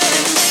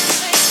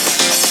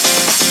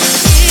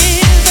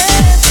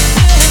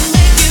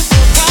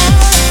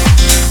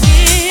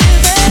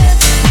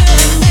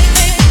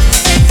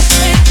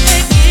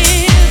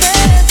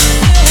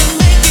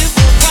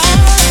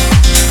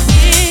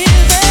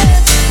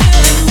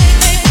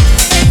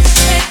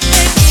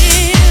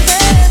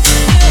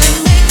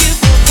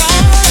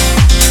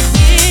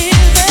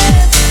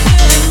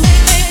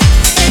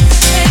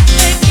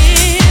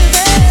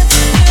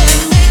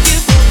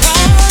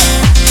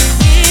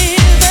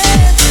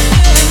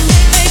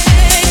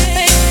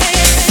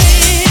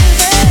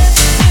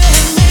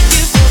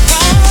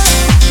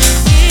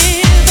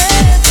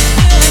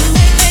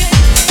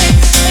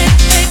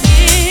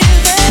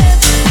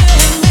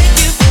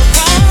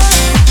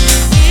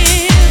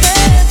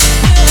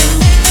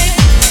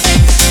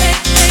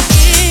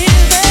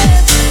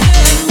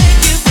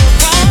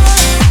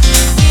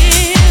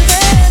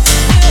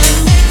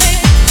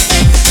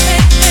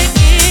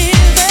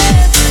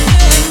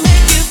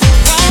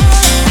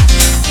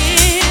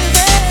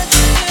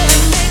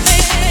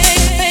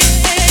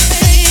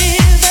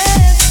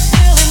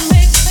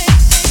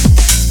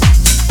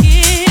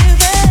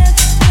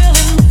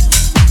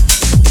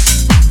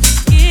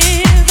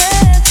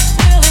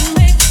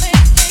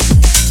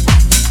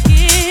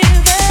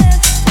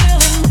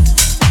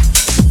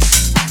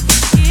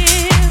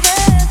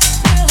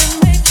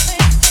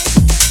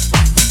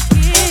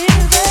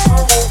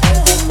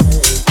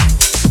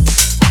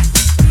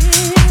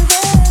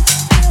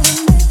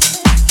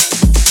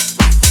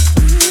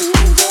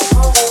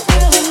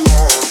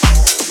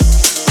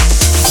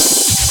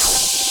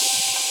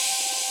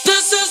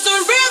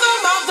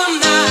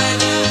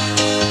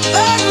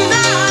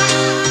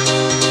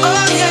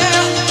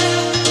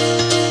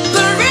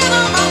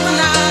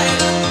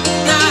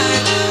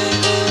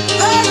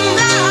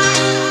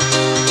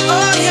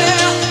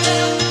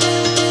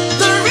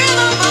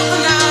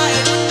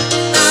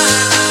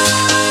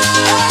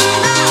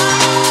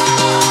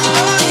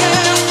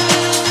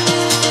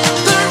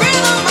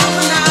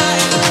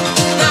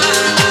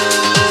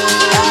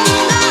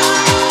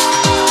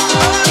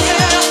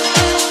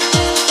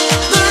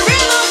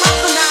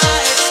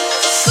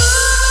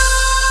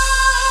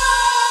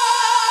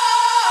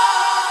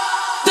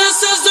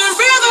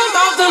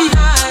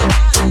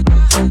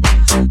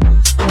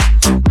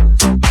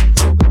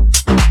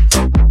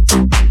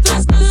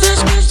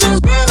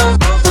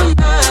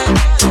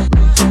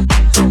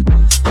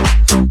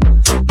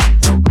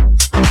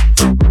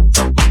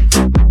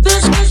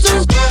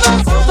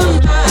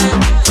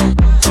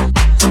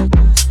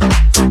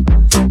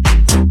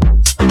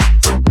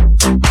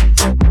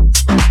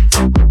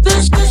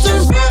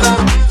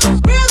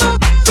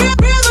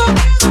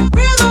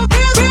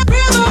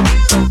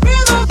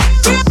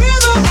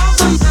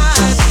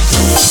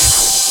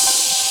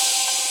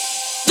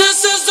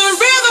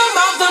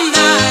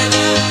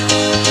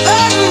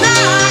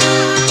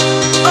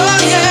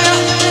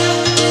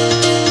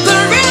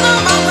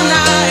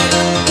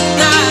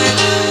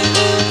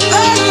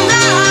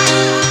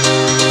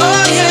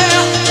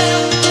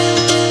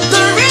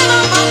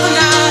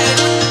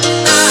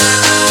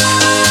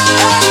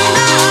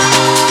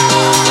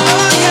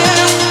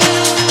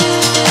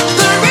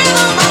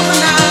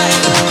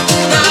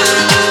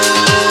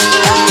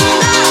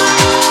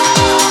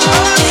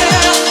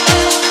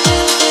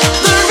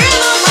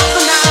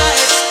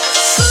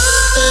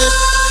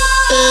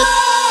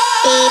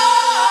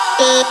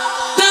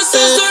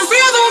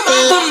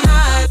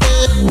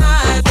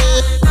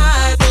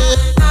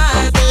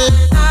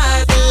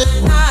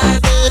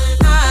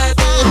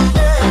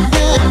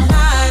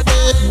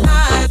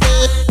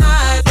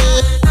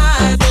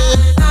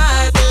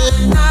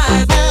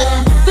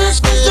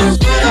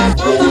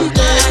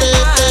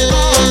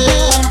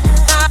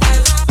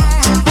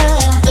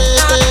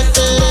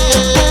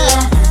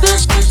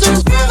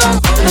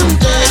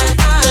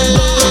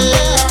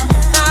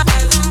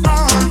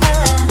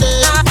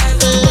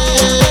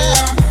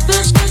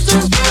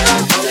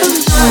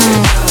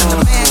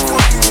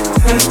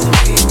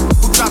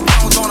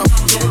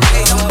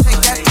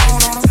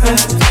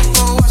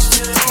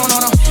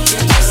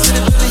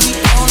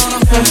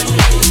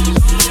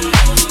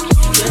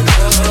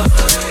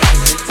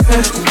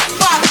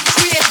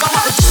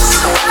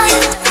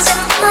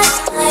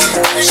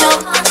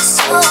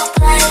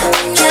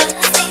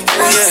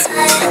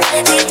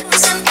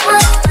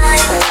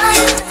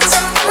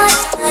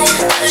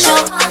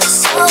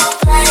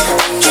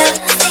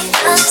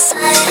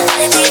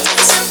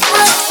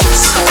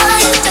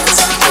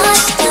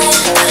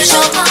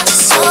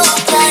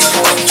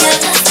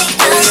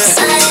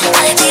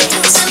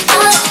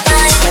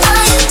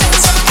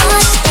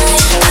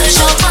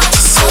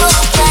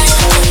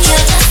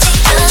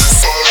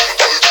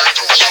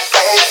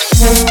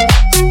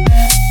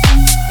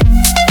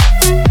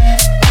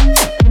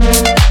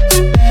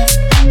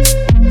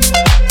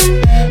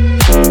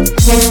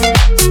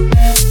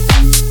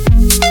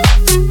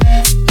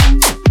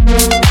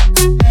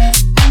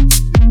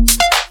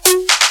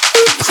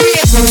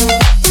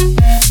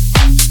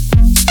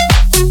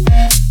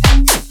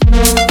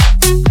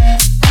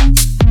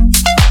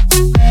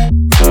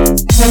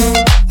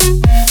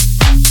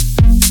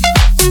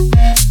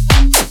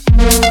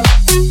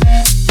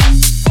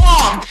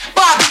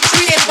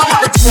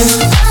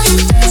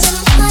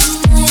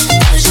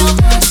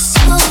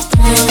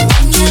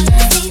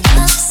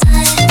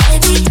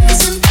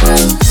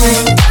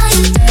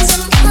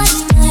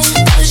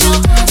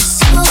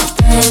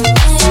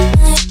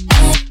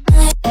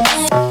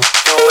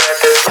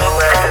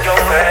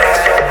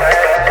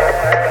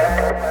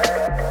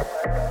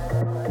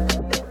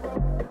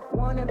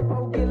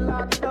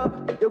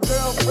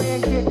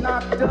 girlfriend get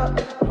knocked up.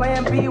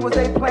 Plan B was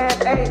a plan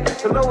A.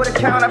 To lower the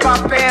count of our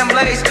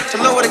families. To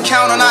lower the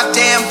count on our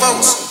damn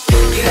votes.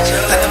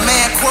 Like the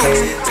man quote,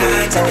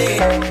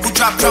 who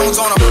dropped drones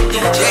on him?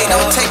 Yeah,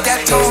 don't take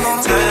that tone on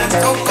him.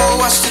 Don't go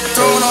watch the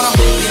throne on him.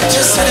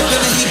 Just hit a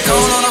Billy, he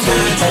gone on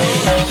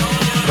him.